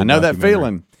knew it was a good I know that documentary.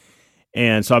 feeling.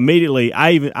 And so immediately,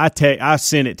 I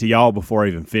sent it to y'all before I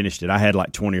even finished it. I had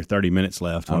like 20 or 30 minutes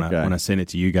left when I sent it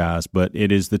to you guys. But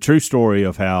it is the true story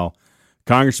of how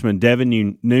Congressman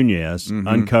Devin Nunes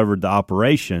uncovered the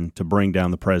operation to bring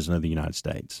down the President of the United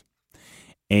States.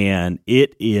 And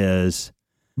it is...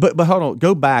 But hold on,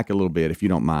 go back a little bit if you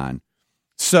don't mind.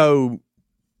 So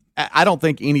I don't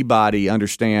think anybody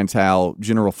understands how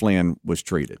General Flynn was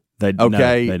treated. They don't.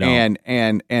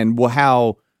 And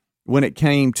how when it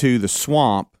came to the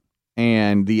swamp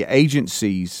and the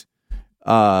agencies,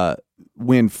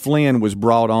 when Flynn was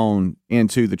brought on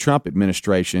into the Trump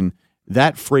administration,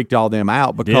 that freaked all them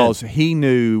out because he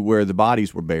knew where the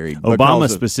bodies were buried. Obama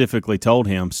specifically told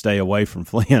him stay away from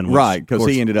Flynn. Right, because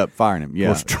he ended up firing him.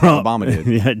 Yeah, Trump, Obama did.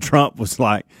 Yeah, Trump was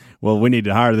like, well, we need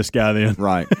to hire this guy then.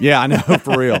 Right. Yeah, I know,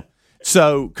 for real.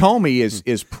 So Comey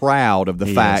is proud of the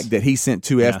fact that he sent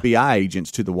 2 FBI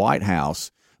agents to the White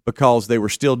House because they were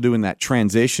still doing that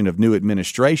transition of new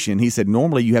administration. He said,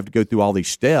 normally you have to go through all these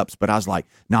steps, but I was like,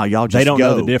 no, y'all just go. They don't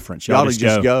know the difference. Y'all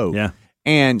just go. Yeah.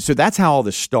 And so that's how all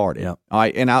this started. Yep. All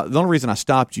right, and the only reason I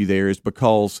stopped you there is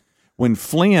because when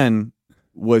Flynn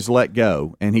was let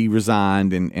go and he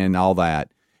resigned and all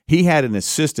that, he had an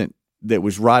assistant that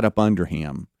was right up under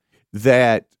him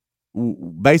that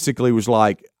basically was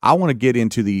like, I want to get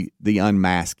into the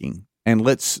unmasking, and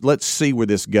let's see where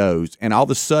this goes. And all of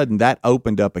a sudden, that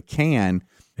opened up a can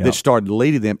that started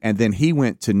leading them. And then he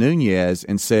went to Nunes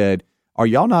and said, are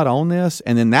y'all not on this?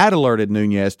 And then that alerted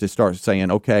Nunes to start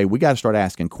saying, okay, we got to start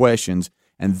asking questions.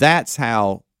 And that's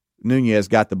how Nunes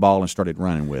got the ball and started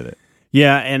running with it.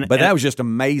 Yeah, but that was just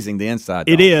amazing, the inside.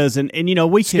 It is, and you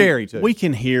know, scary too.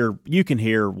 You can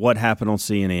hear what happened on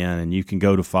CNN, and you can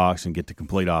go to Fox and get the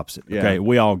complete opposite. Yeah. Okay,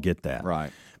 we all get that.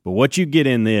 Right. But what you get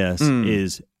in this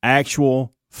is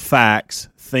actual facts,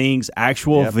 things,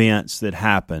 actual events that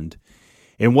happened.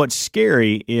 And what's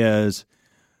scary is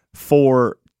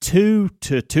for 2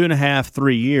 to 2.5,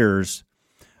 3 years,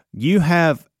 you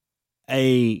have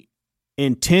a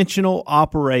intentional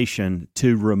operation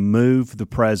to remove the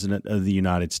President of the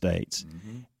United States.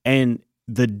 Mm-hmm. And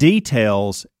the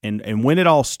details and when it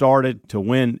all started to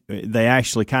when they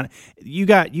actually kind of you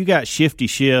got Shifty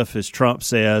Schiff, as Trump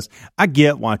says. I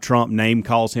get why Trump name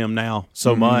calls him now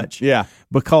so much. Yeah.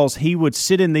 Because he would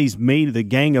sit in these the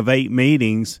Gang of 8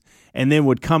 meetings and then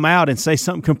would come out and say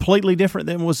something completely different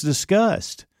than was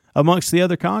discussed amongst the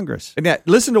other Congress. Now,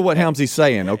 listen to what Helmsy's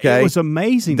saying, okay? It was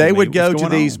amazing. They would go to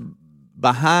these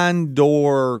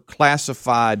behind-door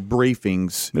classified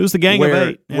briefings. It was the Gang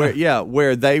of 8.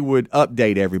 Where they would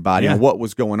update everybody on what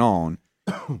was going on.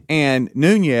 And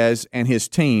Nunes and his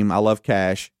team, I love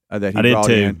Cash, that he brought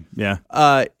in.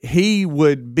 Yeah. He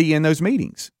would be in those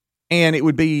meetings. And it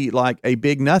would be like a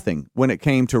big nothing when it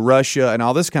came to Russia and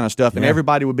all this kind of stuff. And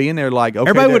everybody would be in there like, okay.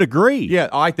 Everybody would agree. Yeah,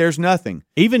 all right, there's nothing.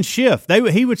 Even Schiff,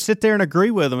 he would sit there and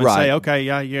agree with them and say, okay,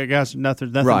 yeah, guys,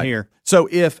 nothing here. So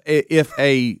if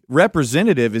a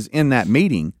representative is in that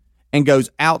meeting and goes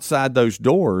outside those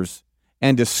doors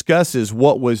and discusses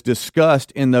what was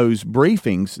discussed in those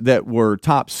briefings that were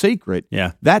top secret,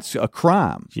 that's a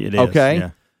crime. It is, okay? Yeah.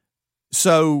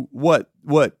 So what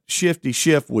Shifty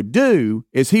Schiff would do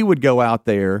is he would go out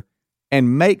there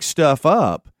and make stuff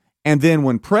up, and then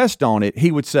when pressed on it,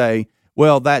 he would say,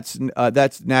 well, that's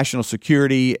national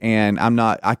security, and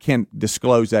I can't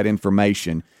disclose that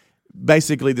information.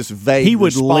 Basically, this vague he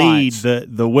would response. lead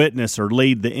the witness or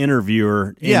lead the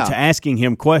interviewer into asking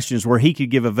him questions where he could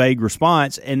give a vague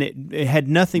response, and it had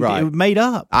nothing. Right. It was made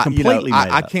up, completely made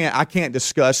up. I can't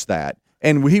discuss that,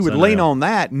 and he would lean on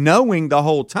that, knowing the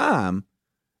whole time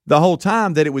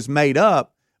that it was made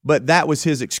up. But that was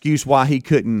his excuse why he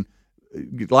couldn't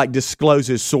disclose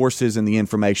his sources and the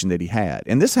information that he had.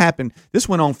 And this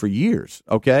went on for years,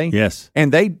 okay? Yes.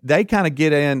 And they kind of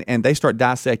get in and they start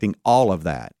dissecting all of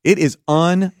that. It is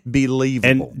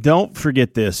unbelievable. And don't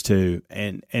forget this too.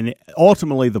 And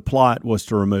ultimately the plot was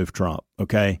to remove Trump,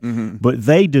 okay? Mm-hmm. But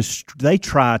they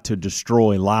try to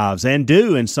destroy lives and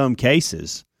do in some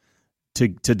cases to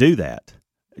do that.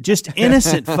 Just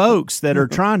innocent folks that are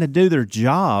trying to do their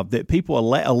job, that people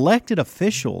elected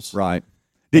officials. Right.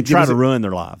 They try to ruin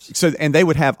their lives. So, and they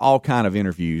would have all kind of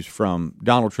interviews, from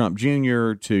Donald Trump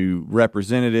Jr. to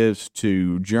representatives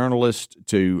to journalists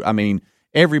to,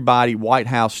 everybody, White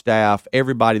House staff,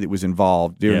 everybody that was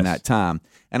involved during that time.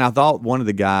 And I thought one of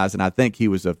the guys, and I think he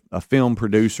was a film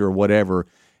producer or whatever,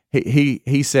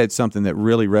 he said something that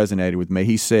really resonated with me.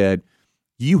 He said,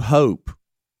 "You hope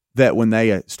that when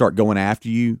they start going after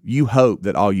you, you hope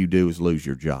that all you do is lose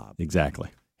your job." Exactly.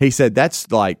 He said that's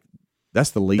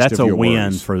the least that's of your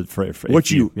worries. For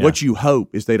what you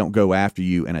hope is they don't go after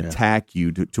you and attack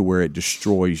you to where it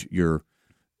destroys your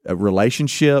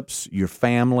relationships, your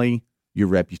family, your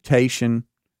reputation.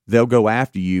 They'll go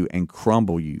after you and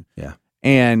crumble you. Yeah.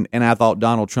 And I thought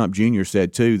Donald Trump Jr.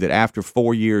 said too that after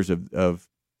 4 years of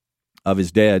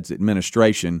his dad's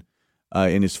administration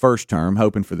in his first term,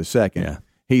 hoping for the second,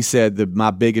 he said that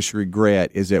my biggest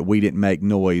regret is that we didn't make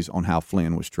noise on how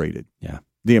Flynn was treated. Yeah.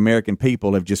 The American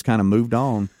people have just kind of moved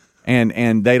on,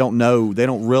 and they don't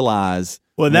realize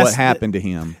what happened to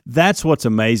him. That's what's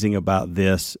amazing about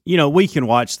this. We can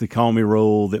watch the Comey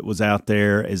Rule that was out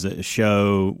there as a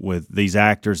show with these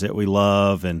actors that we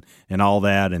love and all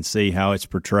that, and see how it's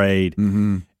portrayed.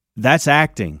 Mm-hmm. That's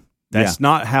acting. That's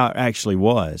not how it actually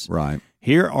was. Right.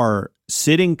 Here are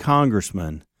sitting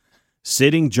congressmen,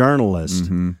 sitting journalists.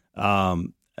 Mm-hmm.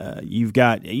 You've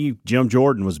got Jim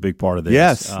Jordan was a big part of this.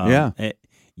 Yes.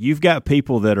 You've got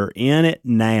people that are in it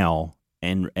now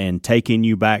and taking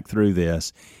you back through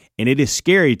this. And it is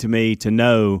scary to me to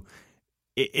know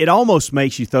it almost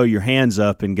makes you throw your hands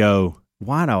up and go,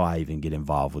 why do I even get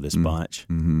involved with this bunch?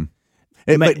 Mm-hmm.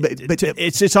 But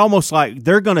it's almost like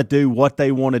they're going to do what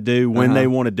they want to do when they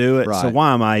want to do it. Right. So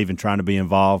why am I even trying to be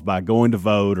involved by going to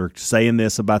vote or saying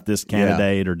this about this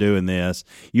candidate or doing this?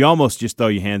 You almost just throw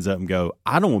your hands up and go,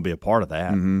 I don't want to be a part of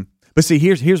that. Mm-hmm. But see,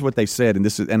 here's what they said, and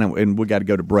this is and we got to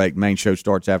go to break. Main show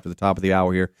starts after the top of the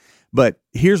hour here. But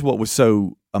here's what was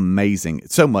so amazing.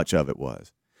 So much of it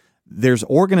was there's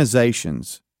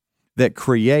organizations that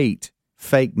create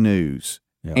fake news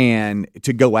and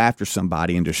to go after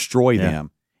somebody and destroy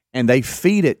them, and they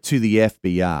feed it to the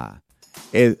FBI.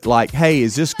 It's like, hey,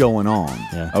 is this going on?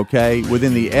 Yeah. Okay. Well,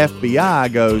 then the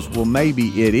FBI goes, well, maybe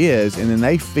it is, and then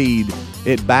they feed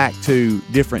it back to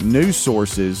different news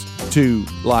sources to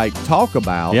talk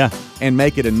about and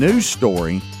make it a news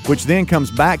story, which then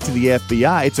comes back to the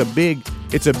FBI.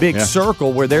 It's a big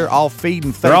circle where they're all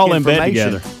feeding fake all information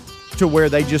in bed together to where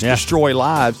they just destroy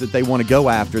lives that they want to go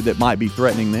after that might be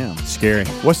threatening them. Scary.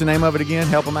 What's the name of it again?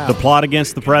 Help them out. The Plot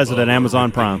Against the President, Amazon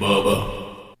Prime.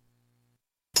 Bubba.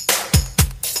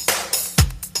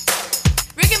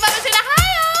 Rick and Bubba's in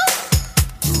Ohio.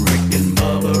 Rick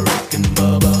and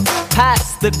Bubba.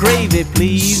 Pass the gravy,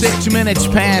 please. 6 minutes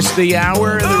past the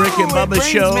hour of the Rick and Bubba brings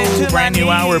Show. me to Brand my new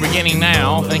hour knees. beginning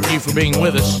now. Thank you for being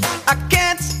with us. I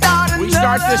can't start We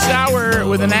start this hour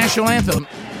with the national anthem.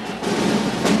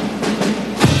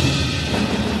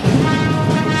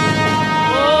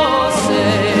 Oh,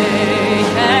 say,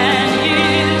 can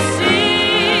you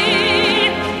see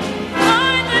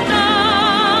by the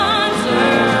dawn's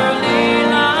early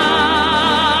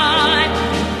light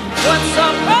what so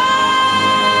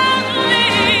proudly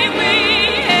we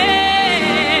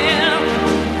hailed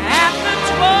at the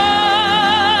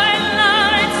twilight's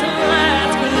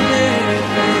last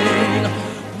gleaming,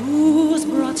 whose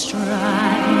broad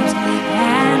stripes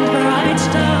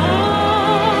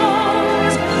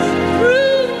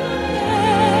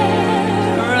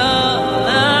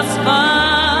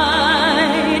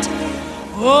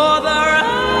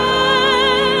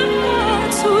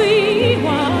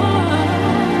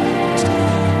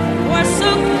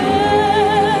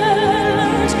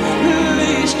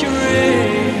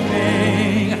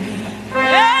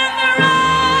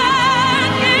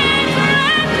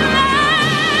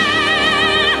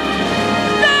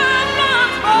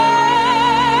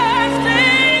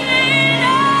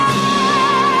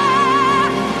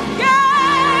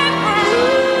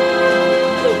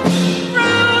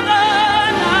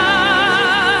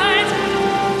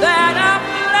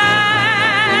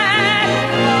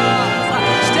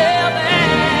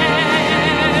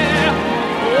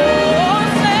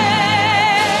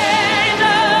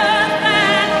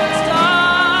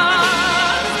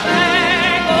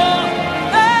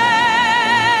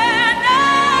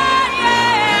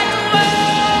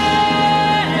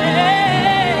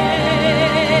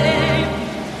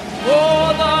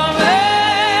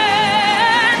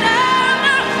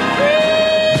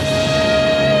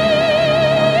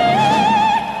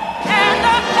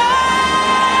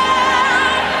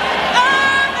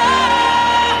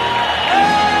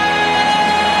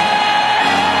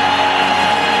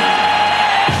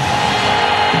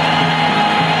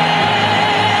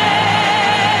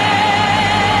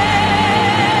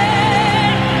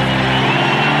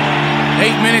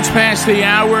past the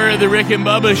hour. The Rick and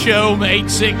Bubba Show,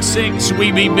 866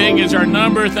 We Be Big is our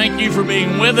number. Thank you for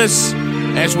being with us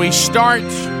as we start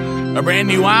a brand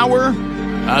new hour.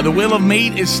 The Wheel of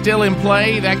Meat is still in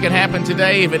play. That could happen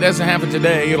today. If it doesn't happen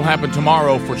today, it'll happen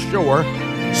tomorrow for sure.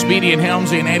 Speedy and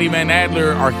Helmsy and Eddie Van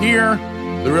Adler are here.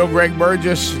 The real Greg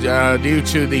Burgess, due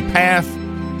to the path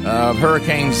of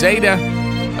Hurricane Zeta,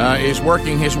 is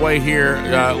working his way here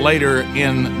later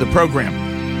in the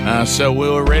program. So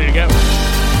we're ready to go.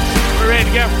 We're ready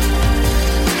to go.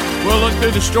 We'll look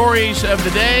through the stories of the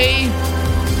day.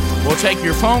 We'll take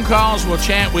your phone calls. We'll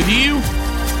chat with you.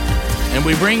 And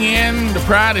we bring in the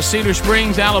pride of Cedar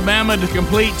Springs, Alabama to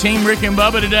complete Team Rick and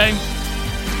Bubba today.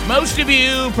 Most of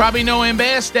you probably know him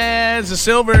best as the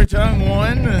silver-tongued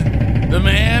one, the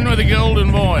man with a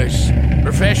golden voice,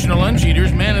 professional lunch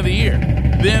eaters, man of the year,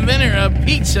 the inventor of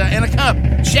pizza in a cup,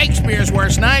 Shakespeare's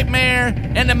worst nightmare,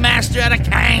 and the master out of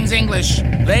King's English.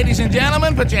 Ladies and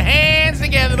gentlemen, put your hands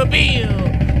together for Bill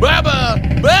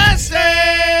Bubba Bussey!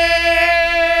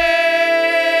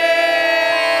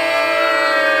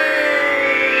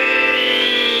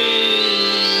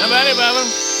 How about it,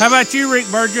 Bubba? How about you, Rick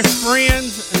Burgess?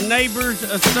 Friends and neighbors,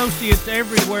 associates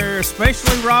everywhere,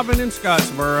 especially Robin in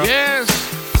Scottsboro. Yes.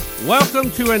 Welcome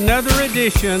to another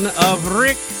edition of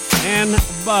Rick and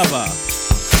Bubba.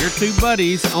 Your two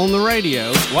buddies on the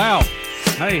radio. Wow.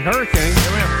 Hey, Hurricane.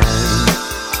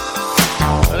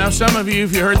 I know some of you,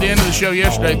 if you heard the end of the show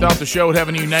yesterday, thought the show would have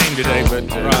a new name today, but...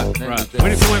 Right. We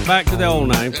just went back to the old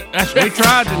name. We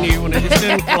tried the new one, it just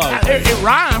didn't flow. It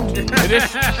rhymed. It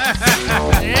just...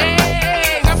 Hey,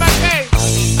 how about that?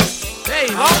 Hey,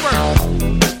 Homer.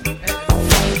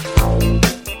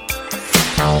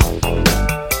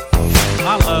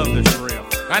 I love this riff.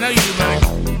 I know you do, buddy.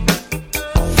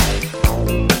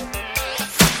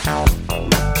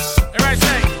 Everybody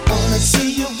say. Wanna see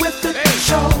you with the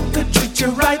show that treat you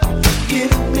right.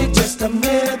 Give me just a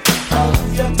minute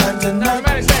of your time tonight.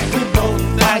 Everybody say. We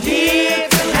both are here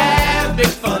to have big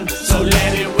fun, so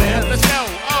let it win. Let's go.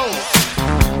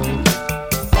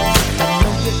 I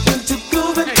know you're into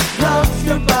grooving, love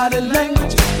your body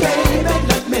language. Baby,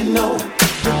 let me know.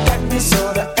 You got me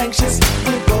sorta anxious.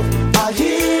 We both are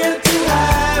here to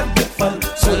have big fun,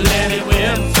 so let it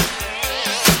win.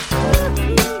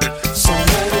 So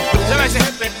let it win. Somebody say,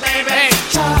 flip it, baby. Hey,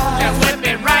 yeah, flip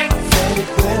it right. Let it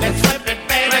win. Let's flip it,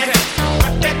 baby.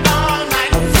 Flip it all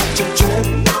night. I'm not your trip.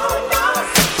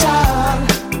 Child,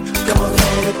 come on,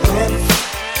 let it win.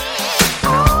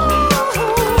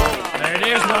 There it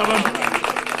is, Bubba.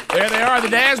 There they are, the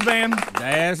Daz Band.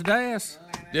 Daz.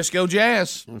 Disco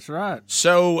Jazz. That's right.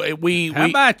 So How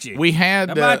about you? We had.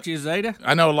 How about you, Zeta?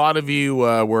 I know a lot of you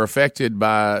were affected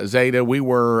by Zeta. We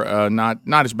were not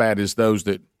as bad as those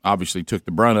that obviously took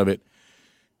the brunt of it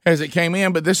as it came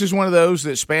in. But this is one of those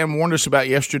that Spam warned us about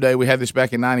yesterday. We had this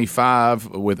back in '95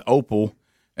 with Opal,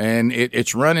 and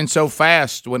it's running so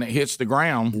fast when it hits the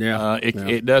ground.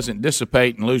 It doesn't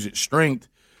dissipate and lose its strength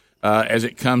as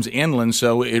it comes inland.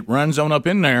 So it runs on up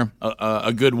in there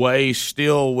a good way,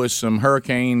 still with some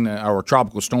hurricane or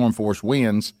tropical storm force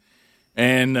winds.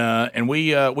 And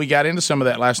we got into some of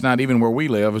that last night, even where we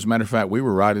live. As a matter of fact, we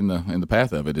were right in the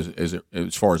path of it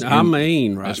as far as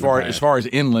as far as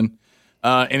inland.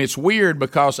 And it's weird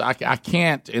because I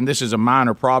can't, and this is a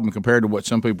minor problem compared to what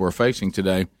some people are facing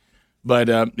today. But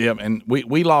and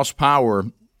we lost power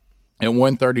at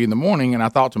 1:30 in the morning, and I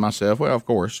thought to myself, well, of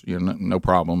course, no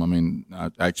problem. I mean,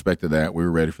 I expected that. We were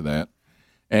ready for that,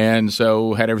 and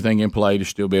so had everything in play to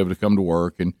still be able to come to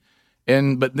work.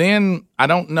 But then I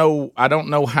don't know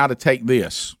how to take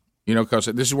this, because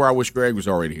this is where I wish Greg was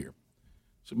already here,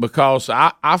 because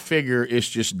I figure it's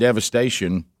just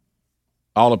devastation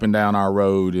all up and down our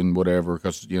road and whatever,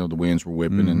 because the winds were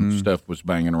whipping and stuff was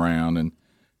banging around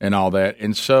and all that,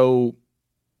 and so.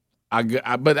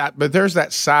 But there's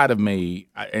that side of me,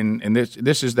 and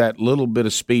this is that little bit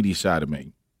of Speedy side of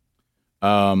me,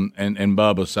 and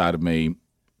Bubba's side of me.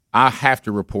 I have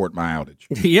to report my outage.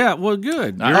 Yeah, well,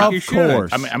 good. Of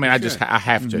course. I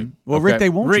have to. Well, Rick, they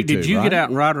want Rick, you to. did you right? get out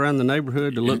and ride around the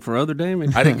neighborhood to look for other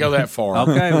damage? I didn't go that far.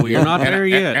 Okay, well, you're not there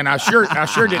yet. And I sure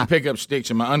didn't pick up sticks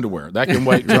in my underwear. That can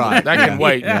wait. Right. That can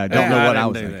wait. Yeah, I don't know what I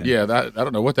was thinking. Yeah, I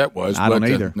don't know what that was. I don't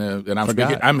either. And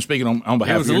I'm speaking on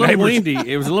behalf of your neighbors. neighbors.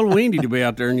 It was a little windy to be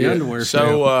out there in your underwear.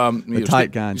 So the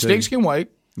tight kind. Sticks can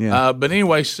wait. Yeah. But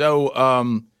anyway,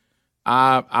 so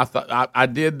I thought I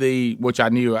did which I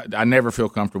knew I never feel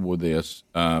comfortable with this.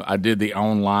 I did the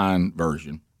online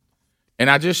version, and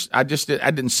I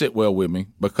didn't sit well with me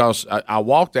because I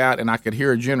walked out and I could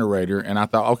hear a generator, and I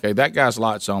thought, okay, that guy's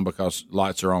lights are on because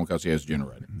he has a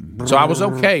generator. So I was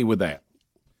okay with that.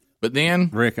 But then,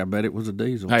 Rick, I bet it was a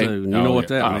diesel Hey, too. And you know what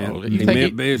that meant? You He think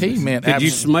meant business. He meant Could you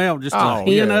smell just a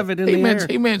hint of it in the air?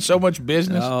 He meant so much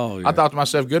business. Oh, yeah. I thought to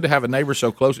myself, good to have a neighbor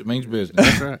so close it means business.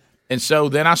 That's right. And so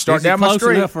then I start Is it down my close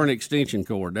street. enough for an extension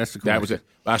cord? That's the question. That was it.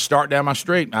 I start down my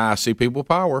street, and I see people with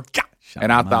power.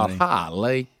 And I thought,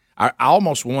 golly. I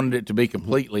almost wanted it to be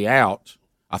completely out.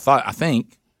 I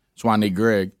think. That's why I need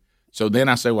Greg. So then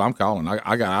I say, well, I'm calling.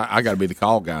 I got to be the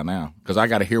call guy now because I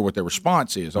got to hear what their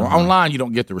response is. Online, you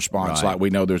don't get the response like we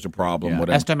know there's a problem.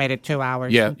 Whatever. Estimated 2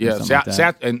 hours. Yeah.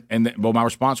 Well, my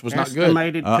response was not good.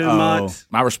 Estimated 2 months.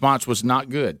 My response was not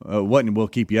good. We'll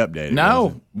keep you updated.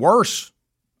 No, worse.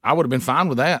 I would have been fine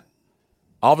with that.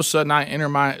 All of a sudden, I enter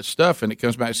my stuff, and it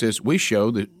comes back and says, we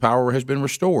show that power has been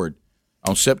restored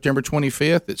on September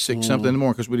 25th at 6-something in the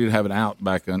morning because we didn't have it out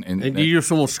back on. And you hear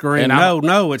someone scream,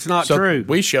 no, it's not true.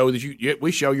 We show that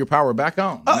we show your power back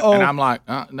on. Uh-oh. And I'm like,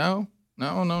 no,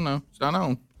 it's not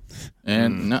on.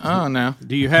 And now.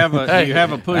 Do you have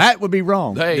a push? That would be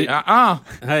wrong. Hey,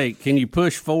 Hey, can you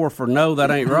push 4 for no?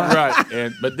 That ain't right.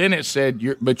 Right. But then it said,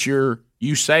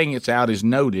 you saying it's out is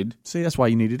noted. See, that's why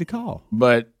you needed to call.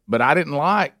 But I didn't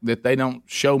like that they don't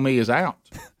show me as out.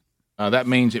 That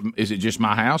means, is it just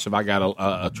my house? If I got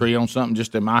a tree on something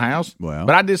just in my house? Well,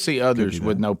 but I did see others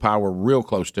with no power real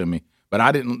close to me. But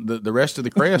I didn't. The rest of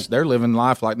the crest, they're living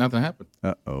life like nothing happened.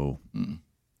 Uh-oh.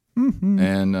 Mm-hmm.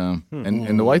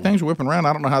 And the way things are whipping around,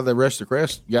 I don't know how the rest of the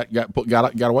crest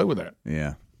got away with that.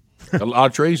 Yeah. A lot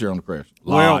of trees are on the crest.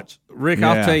 Well, Rick,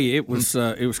 I'll tell you, it was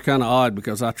kind of odd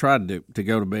because I tried to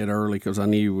go to bed early because I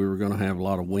knew we were going to have a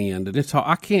lot of wind, and it's hard.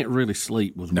 I can't really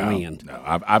sleep with wind. No,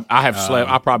 I have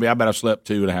slept. I bet I've slept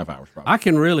 2.5 hours. Probably. I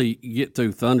can really get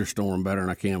through thunderstorm better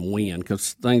than I can wind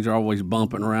because things are always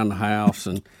bumping around the house.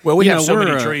 And well, we have so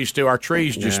many trees too. Our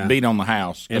trees just beat on the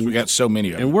house because we got so many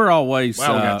of them. And we're always we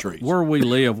got trees. Where we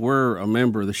live. We're a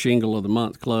member of the Shingle of the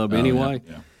Month Club anyway.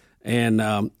 Yeah. And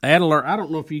Adler, I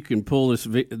don't know if you can pull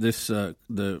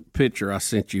the picture I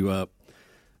sent you up,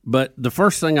 but the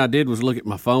first thing I did was look at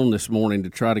my phone this morning to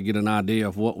try to get an idea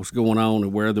of what was going on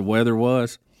and where the weather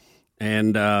was.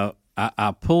 And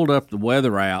I pulled up the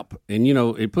weather app, and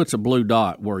it puts a blue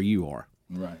dot where you are.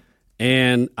 Right.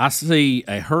 And I see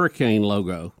a hurricane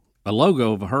logo, a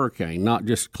logo of a hurricane, not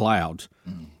just clouds.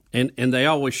 Mm. And they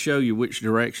always show you which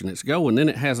direction it's going. Then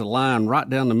it has a line right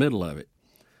down the middle of it.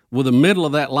 Well, the middle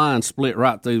of that line split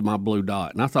right through my blue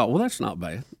dot. And I thought, well, that's not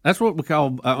bad. That's what we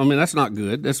call, that's not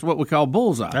good. That's what we call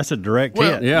bullseye. That's a direct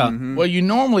hit. Yeah. Mm-hmm. Well, you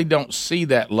normally don't see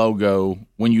that logo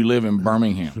when you live in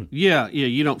Birmingham. Yeah,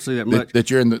 you don't see that much. That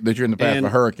you're in the path of a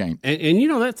hurricane.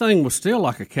 And that thing was still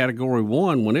like a Category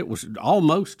 1 when it was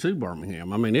almost to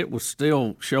Birmingham. I mean, it was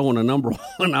still showing a number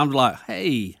 1. I was like,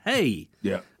 hey,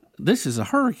 yeah, this is a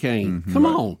hurricane. Mm-hmm. Come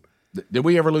on. Did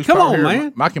we ever lose power power here?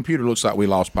 Man. My computer looks like we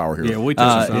lost power here. Yeah, we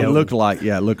took it looked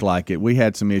like it. We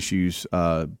had some issues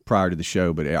prior to the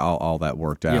show, but all that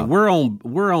worked out. Yeah, we're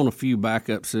on a few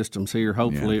backup systems here.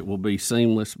 Hopefully it will be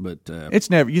seamless, but it's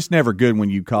never good when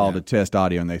you call to test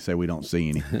audio and they say we don't see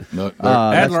any.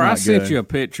 Adler, I sent you a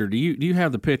picture. Do you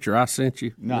have the picture I sent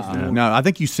you? No, I think I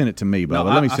think you sent it to me,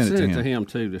 Bubba. Let me send it to him. I sent it to him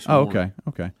too this morning.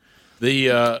 Okay.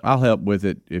 I'll help with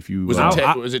it if you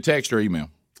was it text or email?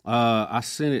 I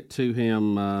sent it to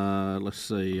him. Let's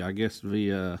see. I guess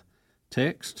via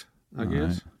text. I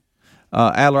guess.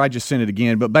 Right. Adler, I just sent it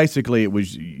again, but basically it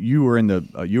was you were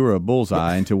a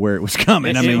bullseye into where it was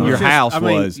coming. I mean, your house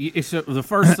was. It's the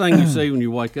first thing you see when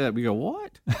you wake up. You go,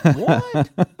 what? What?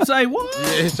 Say what?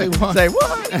 Yeah, say what? Say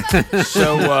what?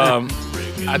 So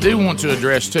I do want to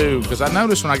address too, because I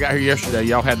noticed when I got here yesterday,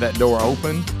 y'all had that door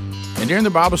open, and during the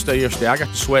Bible study yesterday, I got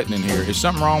to sweating in here. Is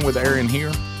something wrong with the air in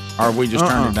here? Or have we just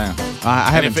turned it down?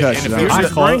 I haven't touched it.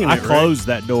 I closed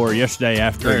that door yesterday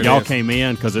after y'all came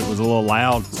in because it was a little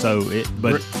loud. So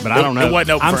but I don't know. It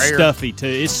wasn't open I'm for air. stuffy too.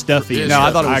 It's stuffy. No,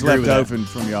 I thought it was left open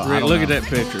from y'all. Rick, look at that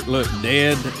picture. Look,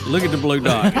 dead. Look at the blue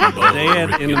dot.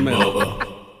 Dead in the middle.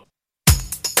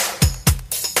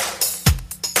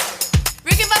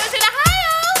 Rick and Bubba's in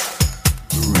Ohio.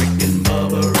 Rick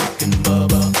and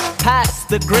Bubba. Pass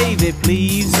the gravy,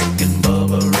 please. Rick and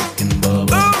Bubba.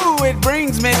 Ooh, it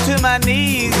brings me to my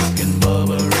knees. Rick and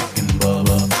Bubba.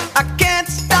 I can't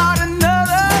start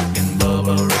another Rick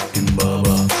and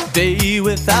Bubba. day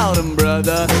without him,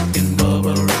 brother. Rick and Bubba.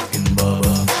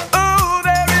 Ooh,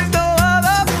 there is no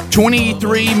other.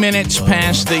 23 minutes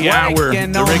past the hour.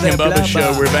 The Rick and Bubba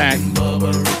Show. We're back.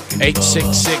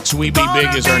 866 We Be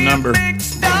Big is our number.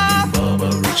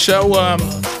 So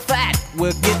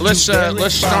let's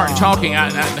start talking.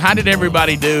 How did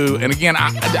everybody do? And again,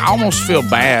 I almost feel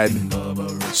bad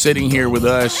sitting here with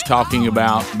us talking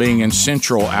about being in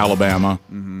Central Alabama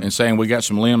and saying we got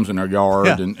some limbs in our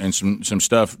yard and some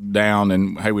stuff down,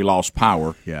 and hey, we lost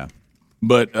power. Yeah.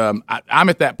 But I'm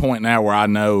at that point now where I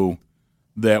know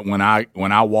that when I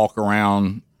walk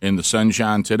around in the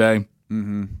sunshine today, I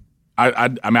mean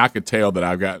I could tell that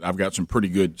I've got some pretty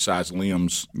good sized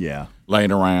limbs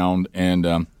laying around,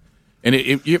 and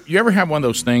if you ever have one of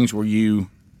those things where you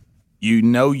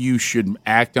know you should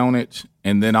act on it,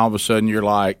 and then all of a sudden you're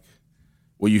like,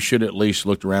 well, you should at least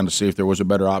looked around to see if there was a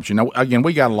better option. Now, again,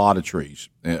 we got a lot of trees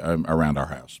around our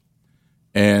house,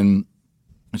 and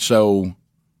so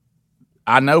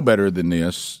I know better than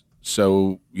this.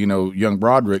 So, young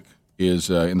Broderick is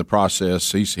in the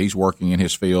process. He's working in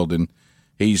his field, and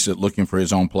he's looking for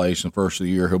his own place. And the first of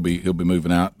the year, he'll be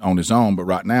moving out on his own. But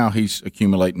right now, he's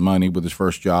accumulating money with his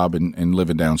first job and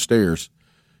living downstairs.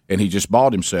 And he just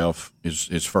bought himself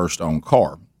his first own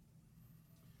car.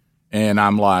 And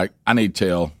I'm like, I need to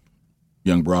tell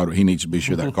young Broderick he needs to be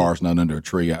sure that car's not under a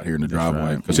tree out here in the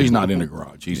driveway, because he's not in the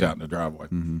garage. He's out in the driveway.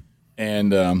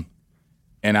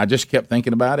 And I just kept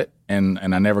thinking about it, and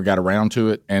I never got around to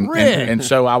it. And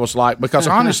so I was like, because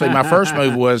honestly, my first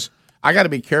move was I got to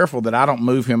be careful that I don't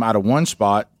move him out of one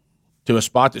spot to a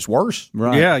spot that's worse.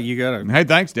 Right. Yeah, you got to. Hey,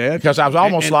 thanks, Dad. Because I was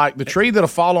almost like the tree that'll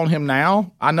fall on him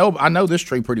now. I know this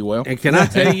tree pretty well. And can I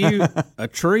tell you, a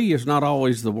tree is not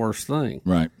always the worst thing.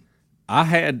 Right.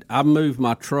 I moved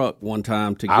my truck one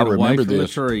time to get away from the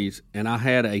trees, and I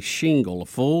had a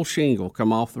full shingle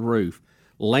come off the roof,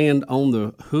 land on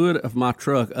the hood of my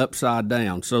truck upside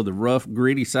down. So the rough,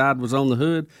 gritty side was on the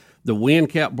hood. The wind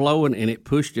kept blowing, and it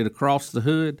pushed it across the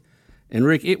hood. And,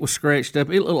 Rick, it was scratched up.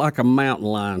 It looked like a mountain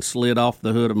lion slid off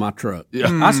the hood of my truck.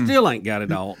 I still ain't got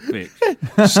it all fixed.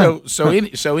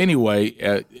 So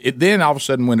anyway, then all of a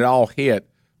sudden when it all hit,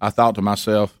 I thought to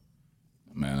myself,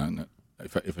 man,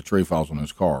 if a tree falls on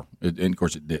his car, and of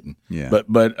course it didn't. Yeah.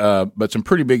 But some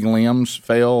pretty big limbs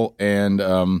fell,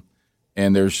 and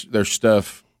there's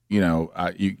stuff,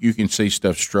 you can see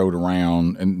stuff strode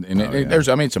around, and there's,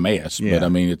 I mean, it's a mess, but I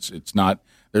mean, it's not.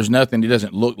 There's nothing. It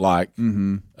doesn't look like,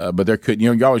 but there could.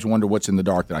 You always wonder what's in the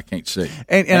dark that I can't see.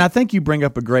 And I think you bring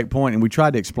up a great point, and we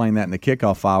tried to explain that in the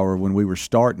kickoff hour when we were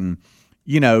starting.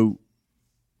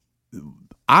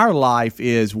 Our life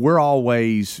is we're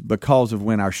always, because of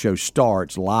when our show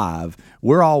starts live,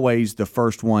 we're always the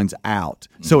first ones out.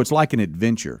 So it's like an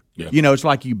adventure. Yeah. It's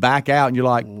like you back out and you're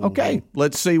like, okay,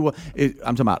 let's see what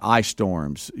I'm talking about. Ice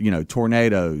storms,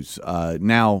 tornadoes,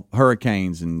 now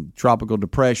hurricanes and tropical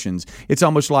depressions. It's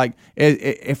almost like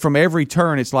from every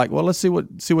turn, it's like, well, let's see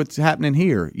what's happening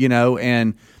here,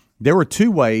 and there were two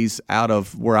ways out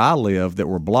of where I live that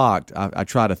were blocked. I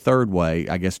tried a third way.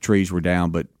 I guess trees were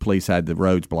down, but police had the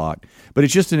roads blocked. But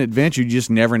it's just an adventure. You just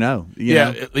never know. You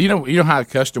know how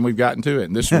accustomed we've gotten to it,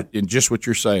 and this and just what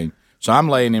you're saying. So I'm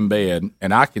laying in bed,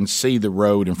 and I can see the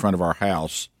road in front of our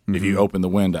house if you open the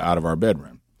window out of our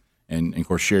bedroom. And of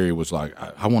course, Sherry was like,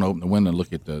 "I want to open the window and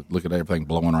look at everything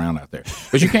blowing around out there."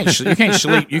 But you can't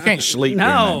sleep. You can't sleep.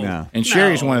 No. And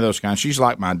Sherry's one of those kinds. She's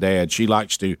like my dad. She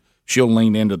likes to. She'll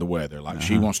lean into the weather. Like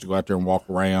she wants to go out there and walk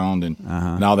around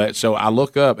and all that. So I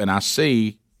look up and I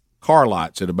see car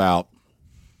lights at about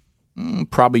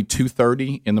probably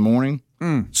 2:30 in the morning.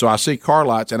 So I see car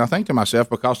lights and I think to myself,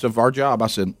 because of our job, I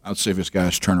said, let's see if this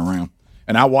guy's turning around.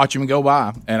 And I watch him go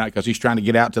by, and because he's trying to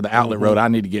get out to the outlet road I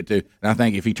need to get to. And I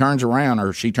think if he turns around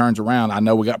or she turns around, I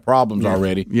know we got problems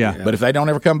already. Yeah. But if they don't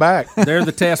ever come back. They're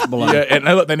the test balloon. And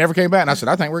look, they never came back. And I said,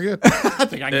 I think we're good. I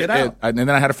think I can get out. And then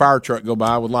I had a fire truck go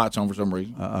by with lights on for some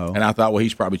reason. And I thought, well,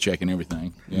 he's probably checking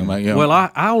everything. Well,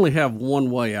 I only have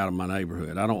one way out of my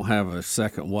neighborhood. I don't have a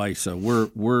second way, so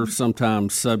we're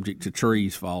sometimes subject to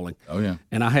trees falling. Oh, yeah.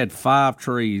 And I had 5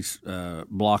 trees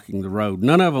blocking the road.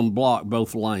 None of them blocked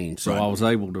both lanes, so I was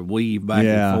able to weave back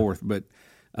and forth. But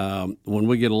when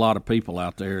we get a lot of people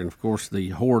out there, and of course the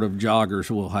horde of joggers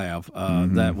we'll have,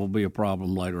 that will be a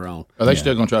problem later on. Are they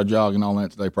still going to try to jog and all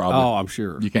that today? Probably. Oh, I'm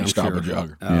sure. You can't stop a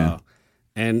jogger.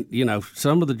 And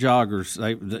some of the joggers,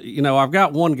 I've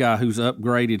got one guy who's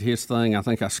upgraded his thing. I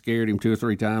think I scared him 2 or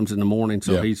 3 times in the morning,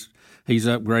 so he's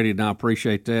upgraded, and I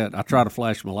appreciate that. I try to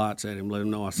flash my lights at him, let him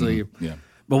know I see him. Yeah.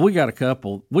 But we got a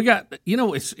couple. We got,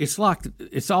 it's like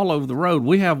it's all over the road.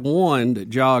 We have one that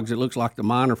jogs. It looks like the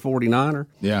Miner 49er.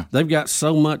 Yeah. They've got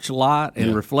so much light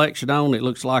and reflection on it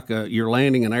looks like you're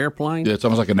landing an airplane. Yeah, it's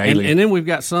almost like an alien. And then we've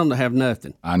got some that have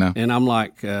nothing. I know. And I'm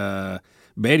like,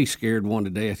 Betty scared one to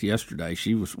death yesterday.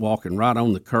 She was walking right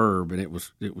on the curb, and it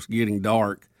was getting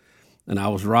dark, and I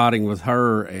was riding with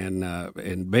her,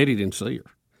 and Betty didn't see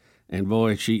her. And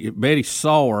boy, Betty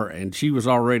saw her, and she was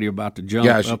already about to jump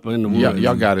up in the woods.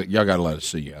 Y'all got to let us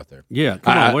see you out there. Yeah,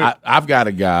 come on. I've got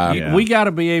a guy. We got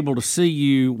to be able to see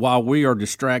you while we are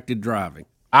distracted driving.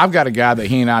 I've got a guy that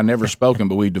he and I have never spoken,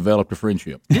 but we've developed a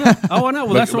friendship. Yeah. Oh, I know.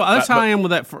 Well, that's how I am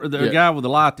with the guy with the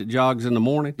light that jogs in the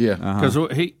morning. Yeah. Because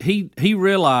he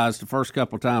realized the first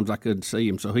couple of times I couldn't see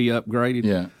him, so he upgraded.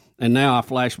 Yeah. And now I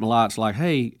flash my lights like,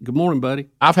 "Hey, good morning, buddy."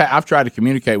 I've tried to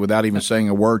communicate without even saying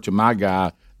a word to my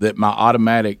guy that my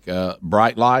automatic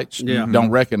bright lights don't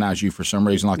recognize you for some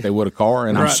reason like they would a car,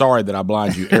 and I'm sorry that I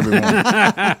blind you every morning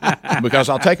because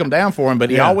I'll take them down for him, but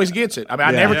he always gets it. I mean,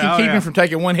 I never can keep him from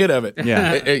taking one hit of it.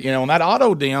 Yeah, on that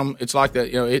auto dim, it's like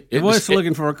that. It's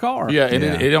looking for a car. Yeah,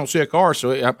 it don't see a car,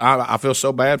 so I feel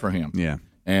so bad for him. Yeah,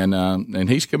 and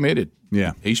he's committed.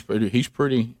 Yeah, he's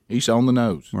on the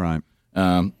nose. Right.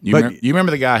 You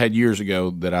remember the guy I had years ago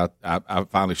that I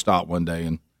finally stopped one day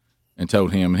and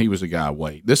told him, he was a guy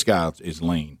weight. This guy is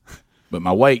lean, but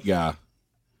my weight guy,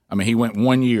 I mean, he went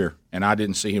 1 year and I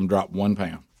didn't see him drop 1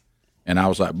 pound. And I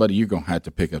was like, buddy, you're going to have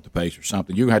to pick up the pace or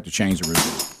something. You're going to have to change the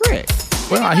routine. Rick.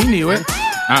 Well, he knew it.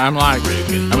 I'm like,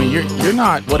 I mean, you're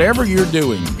not, whatever you're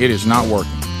doing, it is not working.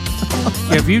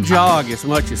 If you jog as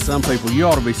much as some people, you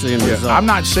ought to be seeing results. I'm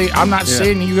not seeing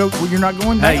you go. Well, you're not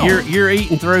going down. Hey, you're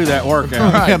eating through that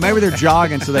workout. Right. Yeah, maybe they're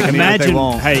jogging so they can eat what they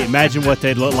want. Hey, imagine what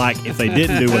they'd look like if they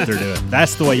didn't do what they're doing.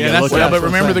 That's the way you look at it. Well, but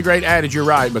remember the great adage. You're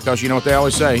right, because you know what they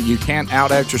always say: you can't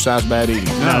out-exercise bad eating.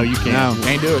 No, you can't. No.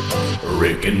 Can't do it.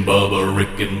 Rick and Bubba,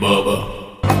 Rick and Bubba.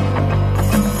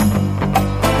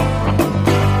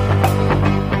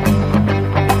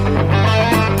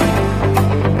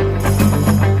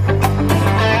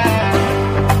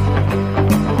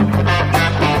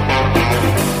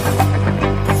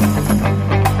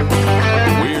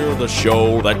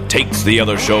 Show that takes the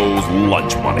other show's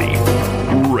lunch money.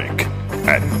 Rick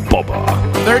and Bubba.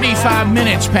 35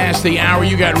 minutes past the hour.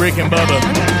 You got Rick and Bubba.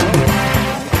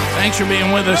 Thanks for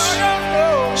being with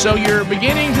us. So you're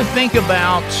beginning to think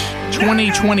about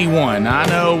 2021. I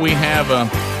know we have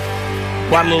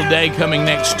quite a little day coming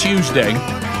next Tuesday.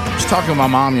 I was talking to my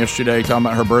mom yesterday, talking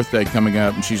about her birthday coming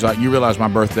up, and she's like, you realize my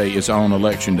birthday is on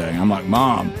Election Day. I'm like,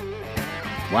 Mom,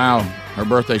 wow, her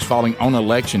birthday's falling on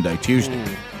Election Day, Tuesday.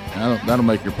 That'll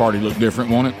make your party look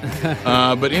different, won't it?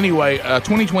 But anyway,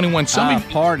 2021.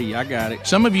 Party, I got it.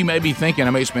 Some of you may be thinking, I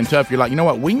mean, it's been tough. You're like, you know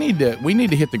what? We need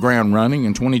to hit the ground running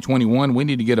in 2021. We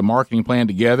need to get a marketing plan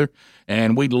together,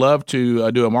 and we'd love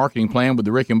to do a marketing plan with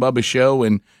the Rick and Bubba Show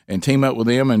and team up with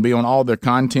them and be on all their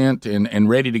content and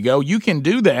ready to go. You can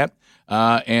do that.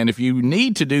 And if you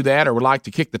need to do that or would like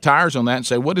to kick the tires on that and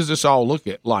say, what does this all look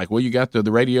like? Well, you got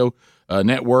the radio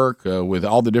network with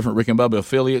all the different Rick and Bubba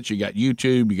affiliates. You got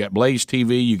YouTube, you got Blaze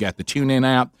TV, you got the TuneIn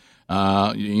app.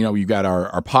 You got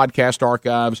our podcast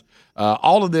archives.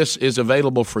 All of this is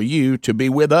available for you to be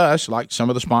with us, like some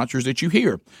of the sponsors that you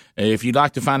hear. If you'd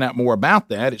like to find out more about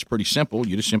that, it's pretty simple.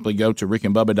 You just simply go to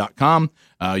rickandbubba.com.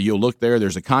 You'll look there.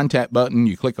 There's a contact button.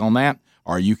 You click on that,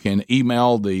 or you can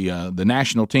email the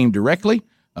national team directly.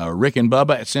 Rick and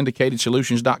Bubba at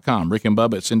syndicatedsolutions.com. Rick and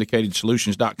Bubba at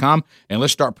syndicatedsolutions.com. And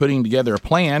let's start putting together a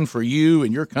plan for you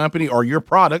and your company or your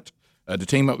product to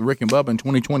team up with Rick and Bubba in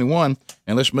 2021,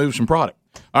 and let's move some product.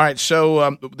 All right,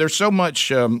 so there's so much.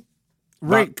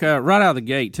 Rick, right out of the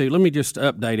gate, too, let me just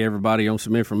update everybody on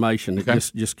some information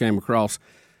that just came across.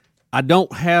 I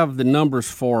don't have the numbers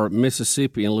for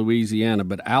Mississippi and Louisiana,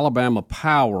 but Alabama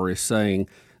Power is saying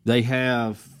they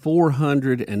have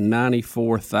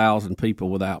 494,000 people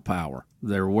without power.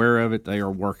 They're aware of it. They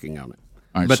are working on it.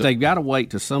 Right, but they've got to wait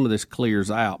till some of this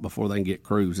clears out before they can get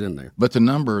crews in there. But the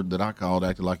number that I called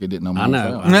acted like it didn't know. I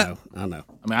know. I mean,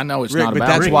 I know it's Rick, not but about.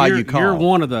 that's Rick, why you call. You're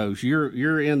one of those.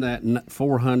 You're in that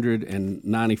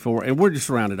 494, and we're just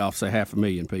rounded off, say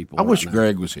 500,000 people. I wish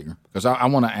Greg was here because I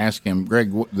want to ask him,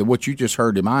 Greg, what you just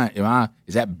heard.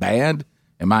 Is that bad?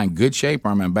 Am I in good shape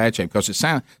or am I in bad shape? Because it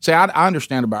sounds. See, I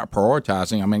understand about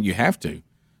prioritizing. I mean, you have to.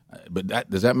 But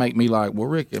does that make me like, well,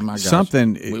 Rick, my guys,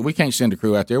 something? We can't send a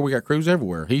crew out there. We got crews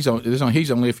everywhere. He's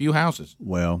only a few houses.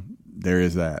 Well, there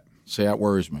is that. See, that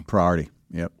worries me. Priority.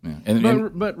 Yep. Yeah.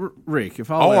 But Rick,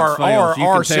 if all that fails, you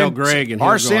can tell Greg and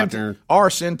he'll go out there. Or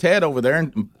send Ted over there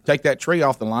and take that tree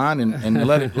off the line and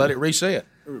let it reset.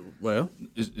 Well,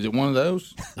 is it one of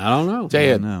those? I don't know.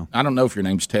 Ted. I don't know if your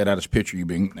name's Ted. I just picture you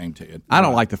being named Ted. I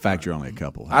don't like the fact you're only a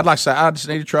couple. I'd like to say I just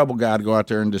need a trouble guy to go out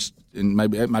there and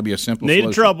maybe it might be a simple need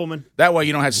solution. a troubleman. That way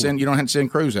you don't have to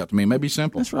send crews out to me. Maybe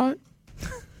simple. That's right.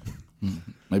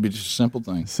 Maybe just a simple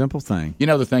thing. Simple thing. You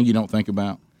know the thing you don't think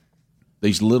about?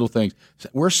 These little things.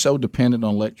 We're so dependent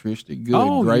on electricity.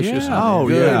 Good gracious. Yeah. Oh,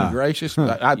 good yeah. gracious.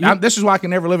 This is why I can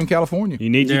never live in California. You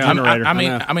need your generator.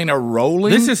 I mean, a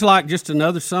rolling. This is like just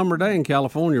another summer day in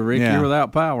California, Rick. Yeah. You're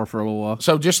without power for a little while.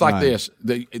 So just like this,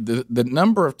 the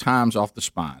number of times off the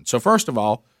spine. So first of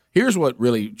all, here's what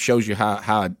really shows you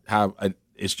how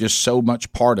it's just so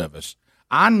much part of us.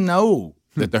 I know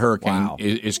that the hurricane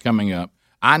is coming up.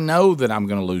 I know that I'm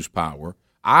going to lose power.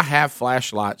 I have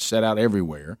flashlights set out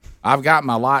everywhere. I've got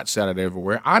my lights set out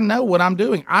everywhere. I know what I'm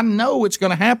doing. I know it's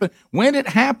going to happen. When it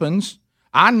happens,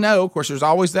 I know, of course, there's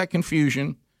always that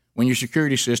confusion when your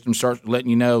security system starts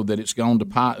letting you know that it's gone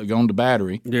to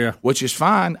battery, which is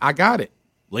fine. I got it.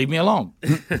 Leave me alone.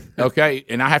 Okay?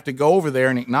 And I have to go over there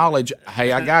and acknowledge,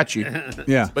 hey, I got you.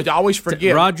 Yeah. But I always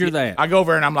forget. Roger that. I go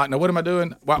over and I'm like, no, what am I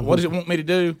doing? What does it want me to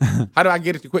do? How do I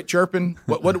get it to quit chirping?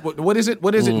 What is it?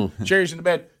 What is it? Sherry's in the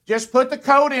bed. Just put the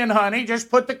code in, honey.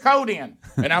 Just put the code in.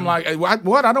 And I'm like,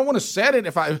 what? I don't want to set it.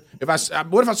 What if I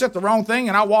set the wrong thing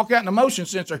and I walk out and the motion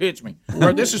sensor hits me?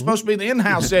 Or this is supposed to be the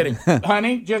in-house setting.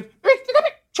 Honey, just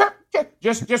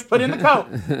put in the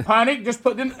code, honey. Just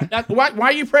put in. Why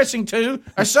are you pressing 2?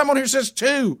 There's someone here says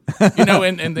 2. And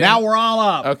then, now we're all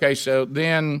up. Okay, so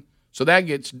that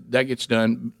gets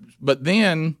done, but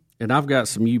then and I've got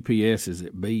some UPSs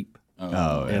that beep. And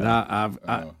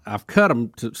I've cut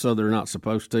them so they're not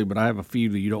supposed to, but I have a few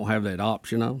that you don't have that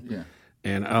option on. Yeah.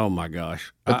 And oh my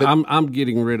gosh, I'm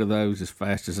getting rid of those as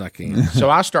fast as I can. So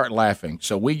I start laughing.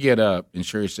 So we get up, and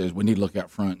Sherry says we need to look out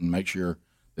front and make sure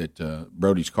that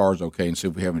Brody's car's okay and see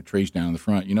if we have any trees down in the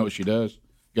front. You know what she does?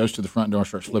 Goes to the front door and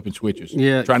starts flipping switches.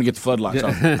 Yeah. Trying to get the floodlights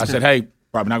on. I said, hey,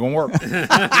 probably not going to work.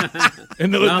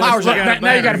 And the power's like,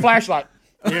 now you got a flashlight.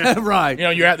 Yeah, right.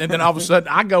 You're out, and then all of a sudden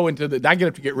I get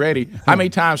up to get ready. How many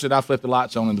times did I flip the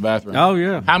lights on in the bathroom? Oh,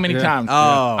 yeah. How many times?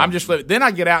 Oh. I'm just flipping. Then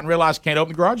I get out and realize I can't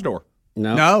open the garage door.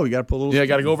 No, you got to pull a little. Yeah,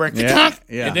 got to go over and yeah.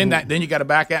 And then you got to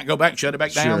back out and go back and shut it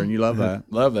back down. Sure, and you love that.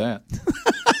 Love that.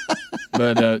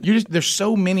 But there's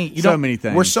so many. Many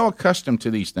things. We're so accustomed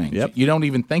to these things. Yep. You don't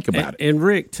even think about it. And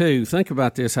Rick, too, think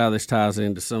about this, how this ties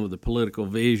into some of the political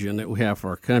vision that we have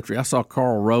for our country. I saw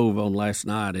Karl Rove on last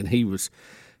night, and he was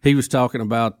talking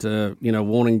about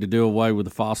wanting to do away with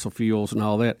the fossil fuels and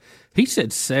all that. He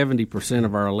said 70%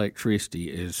 of our electricity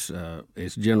is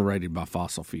generated by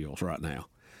fossil fuels right now,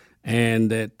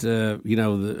 and that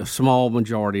the small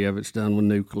majority of it's done with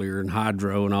nuclear and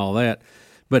hydro and all that.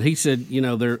 But he said,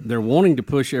 they're wanting to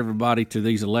push everybody to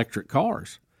these electric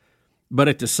cars. But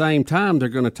at the same time, they're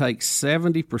going to take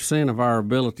 70% of our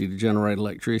ability to generate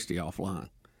electricity offline.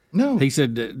 No. He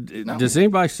said, does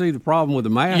anybody see the problem with the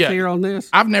math here on this?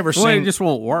 I've never seen it just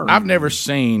won't work. I've never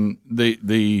seen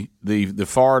the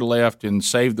far left and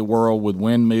save the world with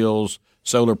windmills,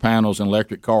 solar panels, and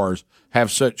electric cars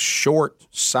have such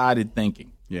short-sighted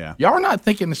thinking. Yeah. Y'all are not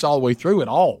thinking this all the way through at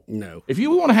all. No. If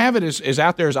you want to have it as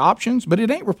out there as options, but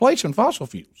it ain't replacing fossil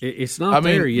fuels. It's not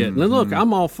there yet. Now, look,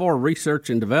 I'm all for research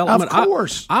and development. Of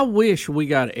course. I wish we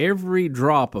got every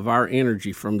drop of our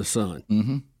energy from the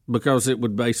sun because it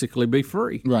would basically be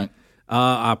free. Right.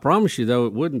 I promise you, though,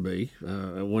 it wouldn't be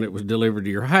when it was delivered to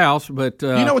your house. But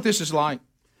you know what this is like?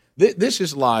 This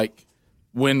is like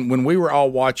when we were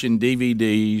all watching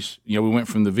DVDs. We went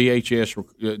from the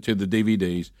VHS to the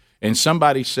DVDs. And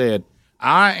somebody said,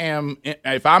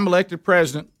 if I'm elected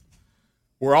president,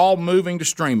 we're all moving to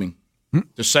streaming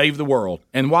to save the world.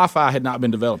 And Wi-Fi had not been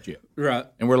developed yet. Right.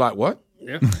 And we're like, what?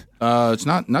 Yeah. That's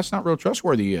not real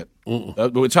trustworthy yet.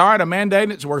 It's all right, I'm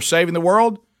mandating it, so we're saving the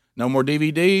world. No more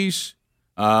DVDs,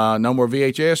 no more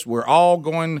VHS.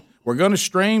 We're going to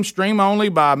stream only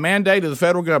by mandate of the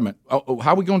federal government. Oh,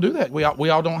 how are we going to do that? We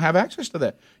all don't have access to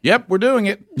that. Yep, we're doing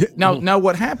it. Now,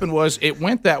 what happened was it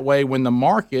went that way when the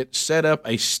market set up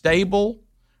a stable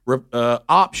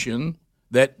option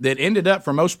that ended up,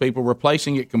 for most people,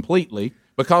 replacing it completely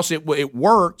because it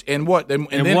worked. And what? And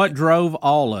then, what drove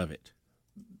all of it?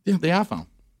 The iPhone.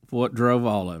 What drove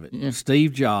all of it? Yeah.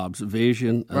 Steve Jobs'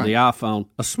 vision of the iPhone,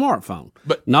 a smartphone.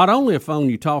 But not only a phone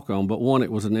you talk on, but one it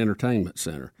was an entertainment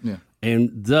center. Yeah.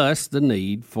 And thus the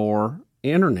need for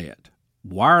internet,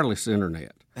 wireless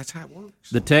internet. That's how it works.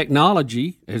 The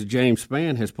technology, as James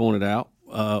Spann has pointed out,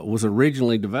 was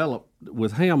originally developed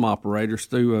with ham operators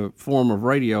through a form of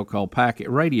radio called packet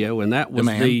radio, and that was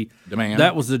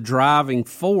that was the driving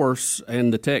force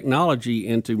and the technology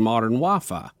into modern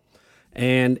Wi-Fi.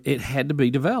 And it had to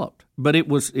be developed But it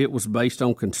was based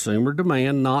on consumer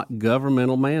demand, not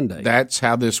governmental mandate. That's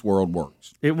how this world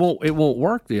works. It won't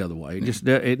work the other way.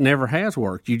 It never has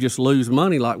worked. You just lose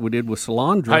money like we did with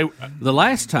Solandra. The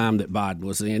last time that Biden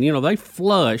was in, they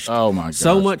flushed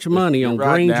so much money on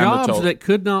green jobs that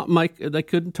they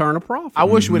couldn't turn a profit. I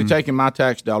wish we'd have taken my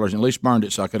tax dollars and at least burned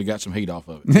it so I could have got some heat off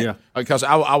of it. Yeah, because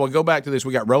I would go back to this.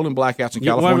 We got rolling blackouts in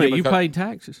California. Wait a minute, you paid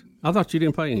taxes? I thought you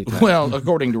didn't pay any taxes. Well,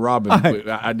 according to Robin,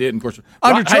 I did. Of course,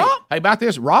 under Trump. Hey, about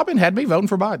this, Robin had me voting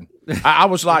for Biden. I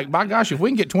was like, my gosh, if we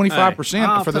can get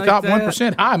 25% for the top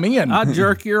 1%, I'm in. I'd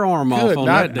jerk your arm off on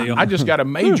that deal. I just got a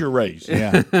major raise.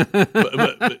 Yeah.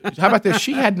 but how about this?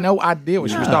 She had no idea what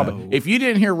she was talking about. If you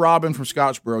didn't hear Robin from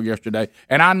Scottsboro yesterday,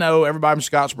 and I know everybody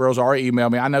from Scottsboro's already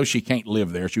emailed me, I know she can't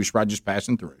live there. She was probably just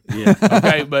passing through. Yeah.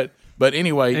 Okay, but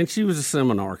anyway. And she was a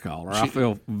seminar caller. I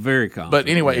feel very confident. But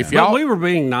anyway, if y'all. But we were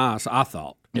being nice, I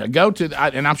thought. Yeah, go to,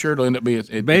 and I'm sure it'll end up being.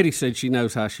 Betty said she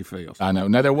knows how she feels. I know.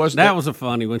 Now there was that was a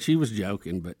funny one. She was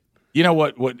joking, but you know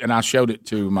what? And I showed it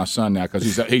to my son now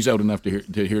because he's old enough to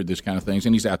hear this kind of things,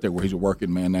 and he's out there where he's a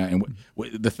working man now. And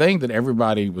the thing that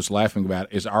everybody was laughing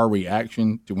about is our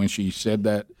reaction to when she said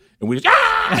that, and we just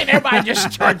and everybody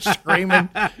just starts screaming.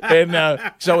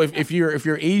 And so if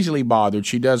you're easily bothered,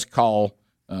 she does call.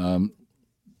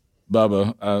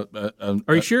 Bubba.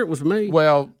 Are you sure it was me?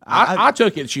 Well, I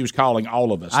took it she was calling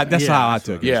all of us. That's how I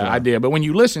took it. Yeah, I did. But when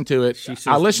you listen to it,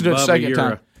 I listened to it the second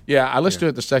time. I listened to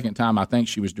it the second time. I think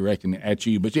she was directing it at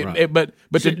you. But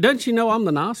doesn't she know I'm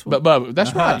the nice one? But Bubba,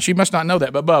 that's right. She must not know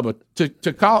that. But Bubba,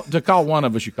 to call one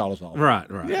of us, you call us all. Right.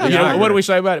 Yeah, what do we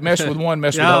say about it? Mess with one,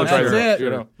 mess with the whole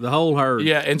herd. The whole herd.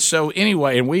 Yeah, and so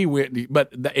anyway, and we went.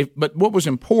 But what was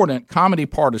important, comedy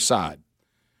part aside.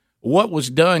 What was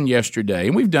done yesterday,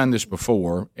 and we've done this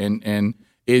before, and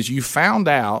is you found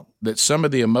out that some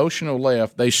of the emotional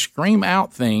left, they scream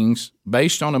out things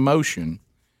based on emotion,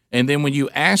 and then when you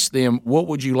ask them, what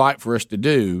would you like for us to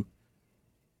do,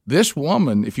 this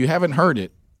woman, if you haven't heard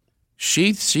it,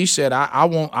 she said, I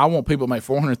want people to make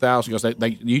 $400,000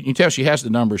 because you can tell she has the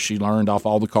numbers she learned off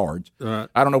all the cards. Right.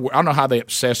 I don't know how they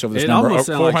obsess over this number.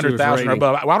 $400,000 or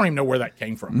above. I don't even know where that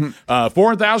came from.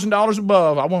 $400,000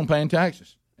 above. I wasn't paying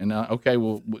taxes. And okay,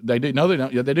 well, they do. No, they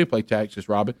don't. Yeah, they do pay taxes,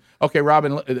 Robin. Okay,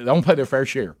 Robin, they don't pay their fair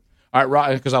share. All right,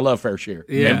 Robin, because I love fair share.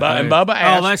 Yeah. And Bubba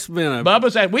asked. That's been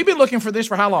Bubba said, we've been looking for this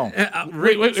for how long? How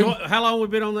long have we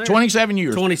been on there? 27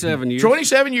 years. 27 years.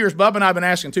 27 years. Bubba and I have been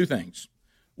asking two things.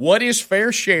 What is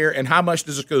fair share, and how much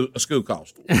does a school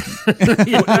cost?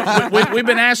 We've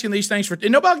been asking these things and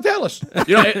nobody can tell us.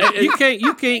 You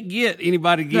can't get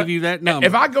anybody to give you that number.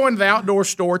 If I go into the outdoor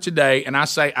store today and I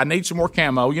say I need some more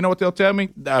camo, you know what they'll tell me?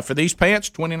 For these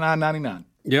pants, $29.99.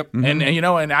 Yep.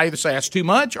 Mm-hmm. And I either say that's too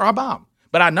much or I buy them.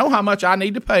 But I know how much I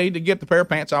need to pay to get the pair of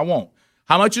pants I want.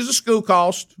 How much is a school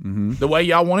cost? Mm-hmm. The way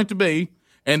y'all want it to be,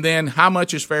 and then how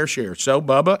much is fair share? So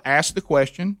Bubba asked the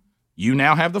question. You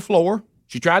now have the floor.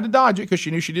 She tried to dodge it because she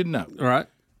knew she didn't know. All right.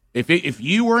 If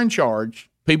you were in charge,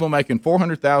 people making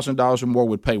 $400,000 or more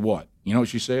would pay what? You know what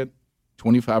she said?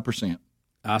 25%.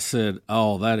 I said,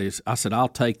 I'll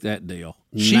take that deal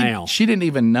now. She didn't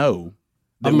even know.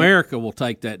 America will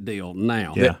take that deal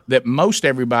now. That most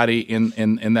everybody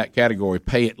in that category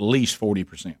pay at least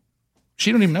 40%.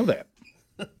 She don't even know that.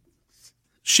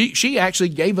 She actually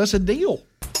gave us a deal.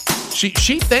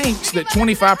 She thinks that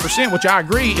 25%, which I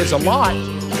agree is a lot,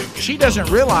 she doesn't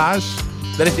realize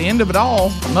that at the end of it all,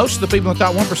 most of the people in the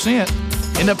top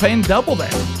 1% end up paying double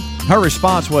that. Her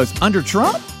response was, under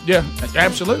Trump? Yeah,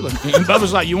 absolutely. And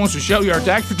Bubba's like, you want to show you our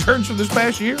tax returns for this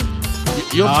past year?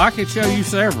 I can show you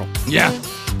several. Yeah.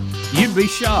 You'd be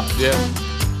shocked. Yeah.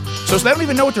 So they don't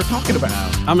even know what they're talking about.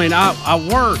 I mean, I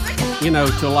work,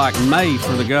 till like May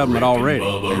for the government already.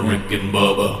 Bubba, Rick and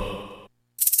Bubba.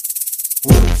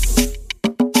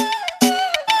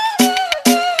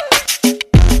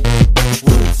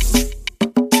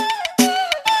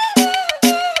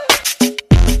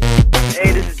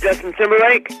 Justin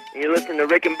Timberlake, and you're listening to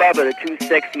Rick and Bubba, the two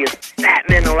sexiest fat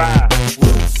men alive.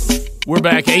 We're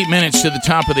back 8 minutes to the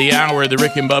top of the hour of the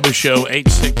Rick and Bubba Show,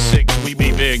 866 We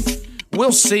Be Big.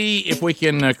 We'll see if we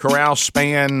can corral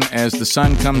Span as the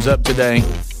sun comes up today.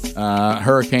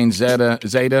 Hurricane Zeta,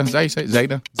 is that how you say it?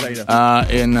 Zeta?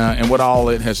 And what all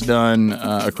it has done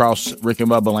across Rick and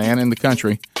Bubba land in the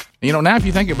country. Now if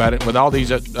you think about it, with all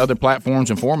these other platforms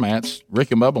and formats,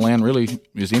 Rick and Bubba land really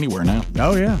is anywhere now.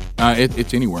 Oh, yeah.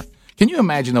 It's anywhere. Can you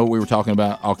imagine, though, what we were talking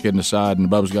about, all kidding aside, and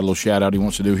Bubba's got a little shout-out he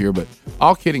wants to do here, but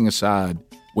all kidding aside,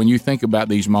 when you think about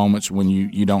these moments when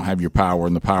you don't have your power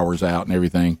and the power's out and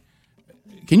everything,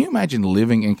 can you imagine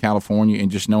living in California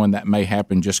and just knowing that may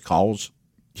happen just cause?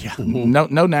 Yeah.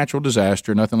 No natural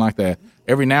disaster, nothing like that.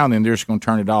 Every now and then they're just going to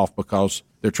turn it off because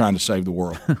they're trying to save the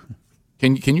world.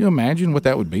 Can you imagine what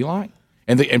that would be like?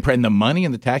 And the money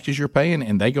and the taxes you're paying,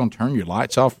 and they going to turn your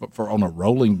lights off on a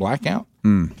rolling blackout?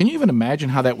 Can you even imagine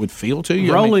how that would feel to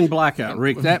you? Rolling blackout,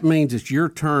 Rick. That means it's your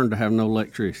turn to have no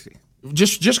electricity.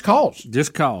 Just cause.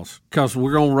 Just cause. Because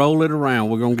we're going to roll it around.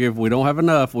 We're going to give. We don't have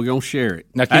enough. We're going to share it.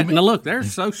 Now look,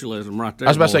 there's socialism right there. I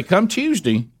was about to say, come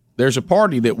Tuesday, there's a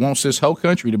party that wants this whole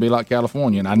country to be like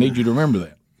California, and I need you to remember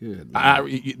that.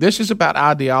 Good. This is about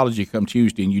ideology come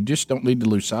Tuesday, and you just don't need to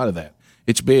lose sight of that.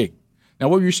 It's big. Now,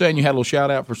 what were you saying? You had a little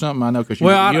shout out for something? I know because you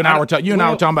and I were talking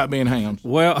about being hams.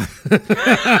 Well,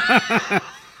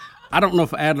 I don't know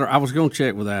if Adler. I was going to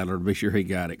check with Adler to be sure he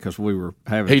got it because we were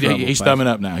having trouble. He's thumbing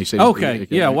up now. He said, "Okay,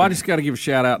 yeah." Well, I just got to give a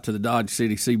shout out to the Dodge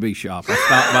City CB shop. I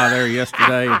stopped by there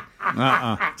yesterday.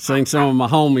 Seen some of my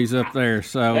homies up there.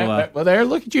 So, well, there.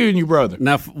 Look at you and your brother.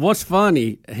 Now, what's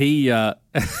funny? He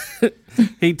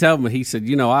he told me. He said,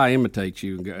 I imitate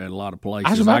you at a lot of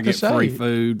places. I get free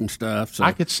food and stuff. So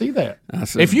I could see that. I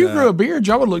said, if you grew a beard,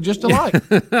 y'all would look just alike.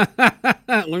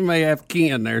 We may have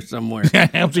Ken there somewhere.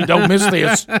 Helmsy, don't miss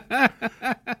this.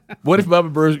 What if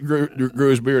Bubba grew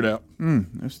his beard out?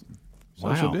 There's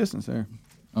social distance there.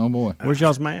 Oh, boy. Where's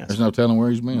y'all's mask? There's no telling where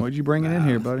he's been. What'd you bring it in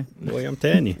here, buddy? Boy, I'm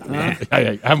telling you.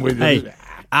 Hey, I'm with you. Hey,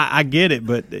 I get it,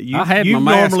 but you've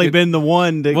my normally been the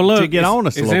one to get on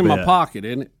us a little bit. It's in my pocket,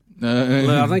 isn't it? Look,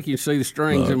 I think you see the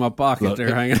strings in my pocket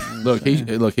there hanging.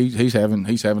 He's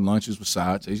having lunches with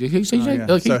sides.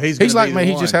 He's like me.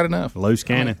 He's just had enough. Loose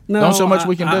cannon. No, not so much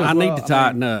we can do. I need to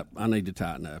tighten up.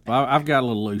 I've got a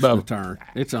little loose to turn.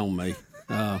 It's on me.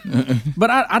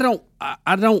 But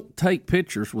I don't take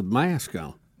pictures with mask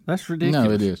on. That's ridiculous.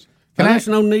 No, it is. There's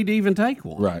no need to even take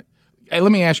one. Right. Hey,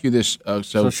 let me ask you this.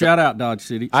 So shout out Dodge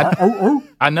City.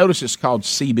 I noticed it's called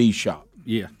CB Shop.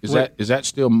 Yeah. Is that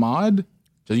still mod?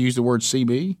 To use the word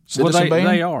CB? Citizen band?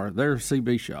 They are. They're a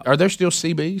CB shop. Are there still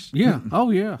CBs? Yeah. Oh,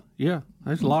 yeah. Yeah.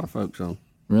 There's a lot of folks on.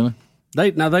 Really?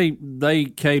 They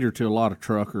cater to a lot of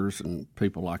truckers and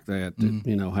people like that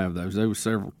have those. There was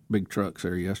several big trucks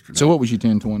there yesterday. So what was your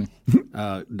 1020?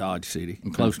 Dodge City,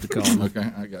 close to Coleman. Okay,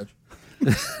 I got you.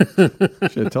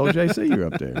 Should have told JC you're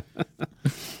up there.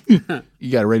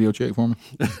 You got a radio check for me?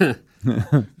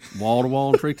 Wall to wall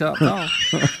and treetop tall.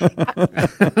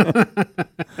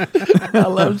 I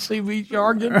love CB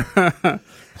jargon.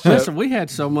 Listen, we had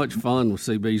so much fun with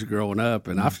CBs growing up,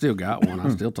 and I've still got one. I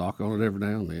still talk on it every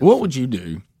now and then. What would you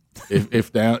do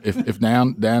if down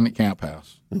at Camp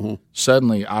House,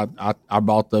 suddenly I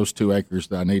bought those 2 acres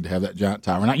that I need to have that giant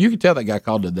tower? Now you can tell that guy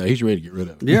called today; he's ready to get rid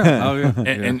of it. Yeah, oh yeah.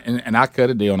 And I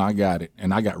cut a deal and I got it,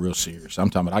 and I got real serious.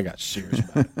 I'm talking about I got serious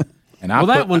about it. And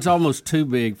that one's almost too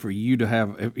big for you to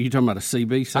have. Are you talking about a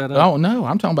CB setup? Oh no,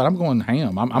 I'm talking about I'm going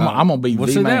ham. I'm gonna be. Well,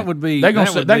 the see, man. that would be. They're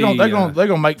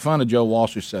gonna make fun of Joe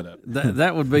Walsh's setup.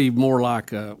 That would be more like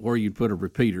where you'd put a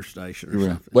repeater station or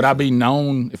something. Would I be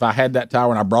known if I had that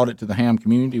tower and I brought it to the ham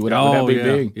community? Would that be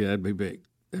big? Yeah, it'd be big.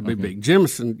 It'd be big.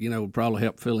 Jemison, would probably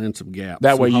help fill in some gaps.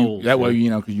 That way,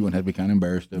 because you wouldn't have to be kind of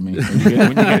embarrassed. I mean, when you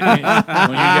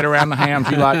get around the hams,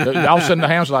 you like all of a sudden the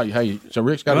hams are like, hey, so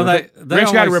Rick's got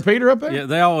got a repeater up there. Yeah,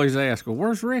 they always ask, well,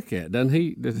 where's Rick at? Does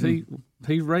he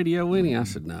radio any? I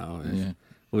said no. Yeah.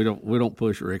 We don't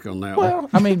push Rick on that one. Well,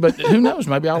 I mean, but who knows?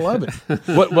 Maybe I'll love it.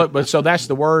 But so that's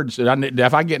the words that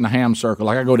if I get in a ham circle,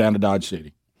 like I go down to Dodge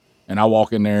City, and I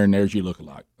walk in there and there's you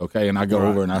lookalike, okay, and I go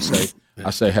over and I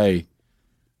say, hey.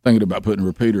 Thinking about putting a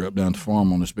repeater up down at the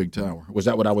farm on this big tower. Was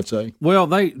that what I would say? Well,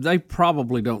 they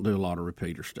probably don't do a lot of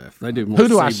repeater stuff. They do more Who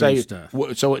do CB I say? stuff.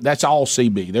 So that's all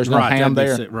CB. There's no ham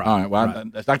there? Right. All right. Well,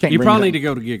 right. I can't. You probably need to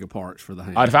go to Gigaparts for the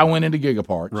ham. If I went into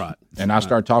Gigaparts right. and I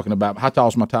started talking about, how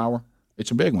tall's my tower?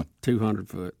 It's a big one. 200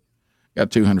 foot.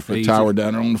 Got a 200-foot tower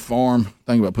down there on the farm.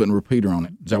 Thinking about putting a repeater on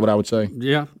it. Is that what I would say?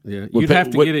 Yeah. You'd have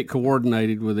to get it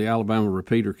coordinated with the Alabama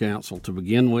Repeater Council to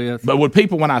begin with. But would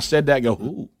people, when I said that, go,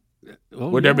 ooh?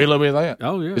 Would there be a little bit of that?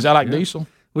 Oh, yeah. Is that like diesel?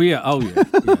 Well, yeah. Oh, yeah.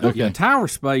 Okay. Yeah, tower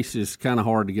space is kind of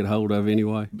hard to get a hold of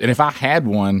anyway. And if I had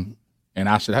one and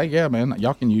I said, hey, yeah, man,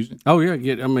 y'all can use it. Oh, yeah.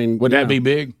 Would that be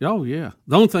big? Oh, yeah.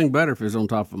 The only thing better if it's on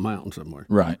top of a mountain somewhere.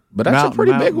 Right. But that's a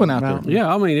pretty big one out there.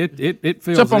 Yeah, I mean, it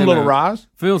fills it's up on a little rise.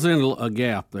 Fills in a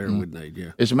gap there we'd need,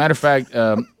 yeah. As a matter of fact,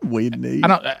 we'd need. I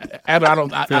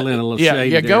don't fill in a little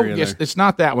shaded area there. It's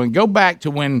not that one. Go back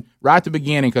to when, right at the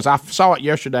beginning, because I saw it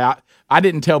yesterday. I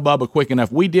didn't tell Bubba quick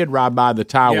enough. We did ride by the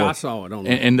tower. Yeah, I saw it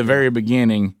in the very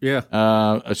beginning. Yeah.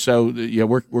 So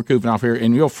we're cooping off here,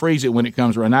 and you'll freeze it when it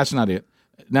comes around. That's not it.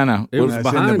 No. It was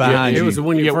behind you. It was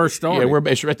when you first started.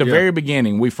 Yeah, it's at the very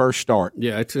beginning. We first start.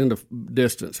 Yeah, it's in the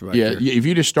distance back there. If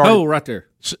you just start. Oh, right there.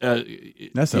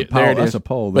 That's a pole. That's a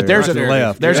pole. But there's right a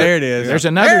left. There it is.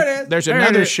 There's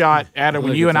another shot at it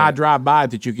when you and I drive by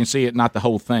it that you can see it, not the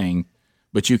whole thing,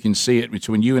 but you can see it. It's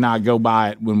when you and I go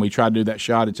by it when we try to do that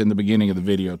shot. It's in the beginning of the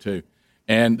video too.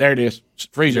 And there it is,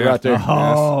 freezer right there.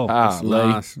 Oh, that's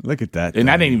nice. Look at that. And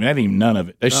that ain't even none of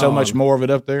it. There's so much more of it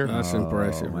up there. That's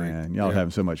impressive, man. Y'all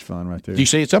having so much fun right there. Do you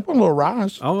see it's up on a little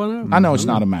rise? Oh, I know. I know it's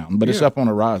not a mountain, but it's up on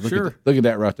a rise. Look at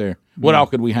that right there. What all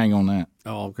could we hang on that?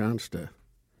 All kind of stuff.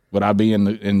 Would I be in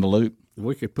the loop?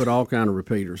 We could put all kind of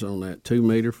repeaters on that. 2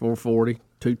 meter, 440,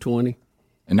 220.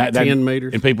 And that 10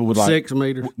 meters, and people would 6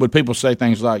 meters. Would people say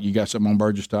things like, "You got something on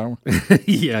Burgess Tower"?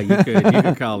 Yeah, you could. You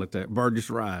could call it that. Burgess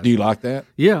Rise. Do you like that?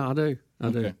 Yeah, I do. I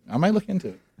do. I may look into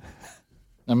it.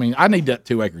 I mean, I need that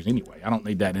 2 acres anyway. I don't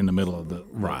need that in the middle of the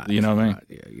right. You know what I mean? Right.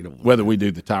 Yeah, you don't. Whether we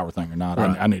do the tower thing or not,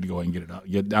 right. I need to go ahead and get it out.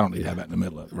 I don't need to have that in the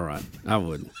middle of it. Right. I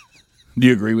wouldn't. Do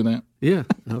you agree with that? Yeah.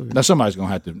 Now somebody's going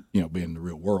to have to, be in the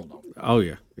real world on it. Oh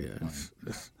yeah. Yeah.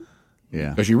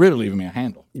 Yeah, because you're really leaving me a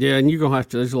handle. Yeah, and you're gonna have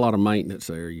to. There's a lot of maintenance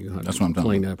there. You have That's to what I'm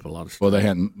clean talking up a lot of stuff. Well, they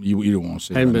hadn't. You don't want to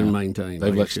see. Hadn't right been now. maintained. They've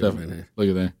like let stuff. Look at that. Look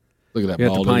at that. You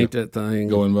have ball to paint that thing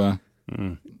going by.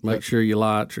 Make sure your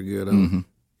lights are good on. Mm-hmm.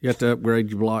 You have to upgrade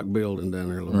your block building down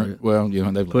there a little bit. Well,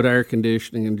 they've put air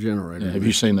conditioning and generator. Yeah, have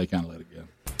you seen they kind of let it go?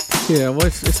 Yeah, well,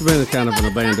 it's been a kind of an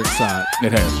abandoned site.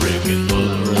 It has.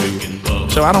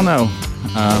 So I don't know.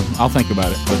 I'll think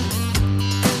about it, but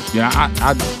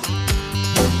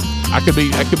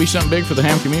that could be something big for the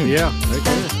ham community. Yeah, they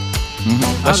could.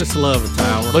 Mm-hmm. I just love a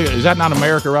tower. Look, is that not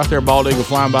America right there? Bald eagle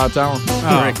flying by a tower.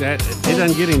 Oh, Rick, it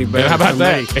doesn't get any better. How about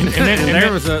that? And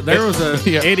there was a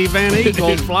Eddie Van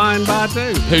Eagle flying by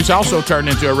too, who's also turned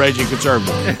into a raging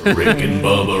conservative. Rick and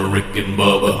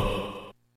Bubba.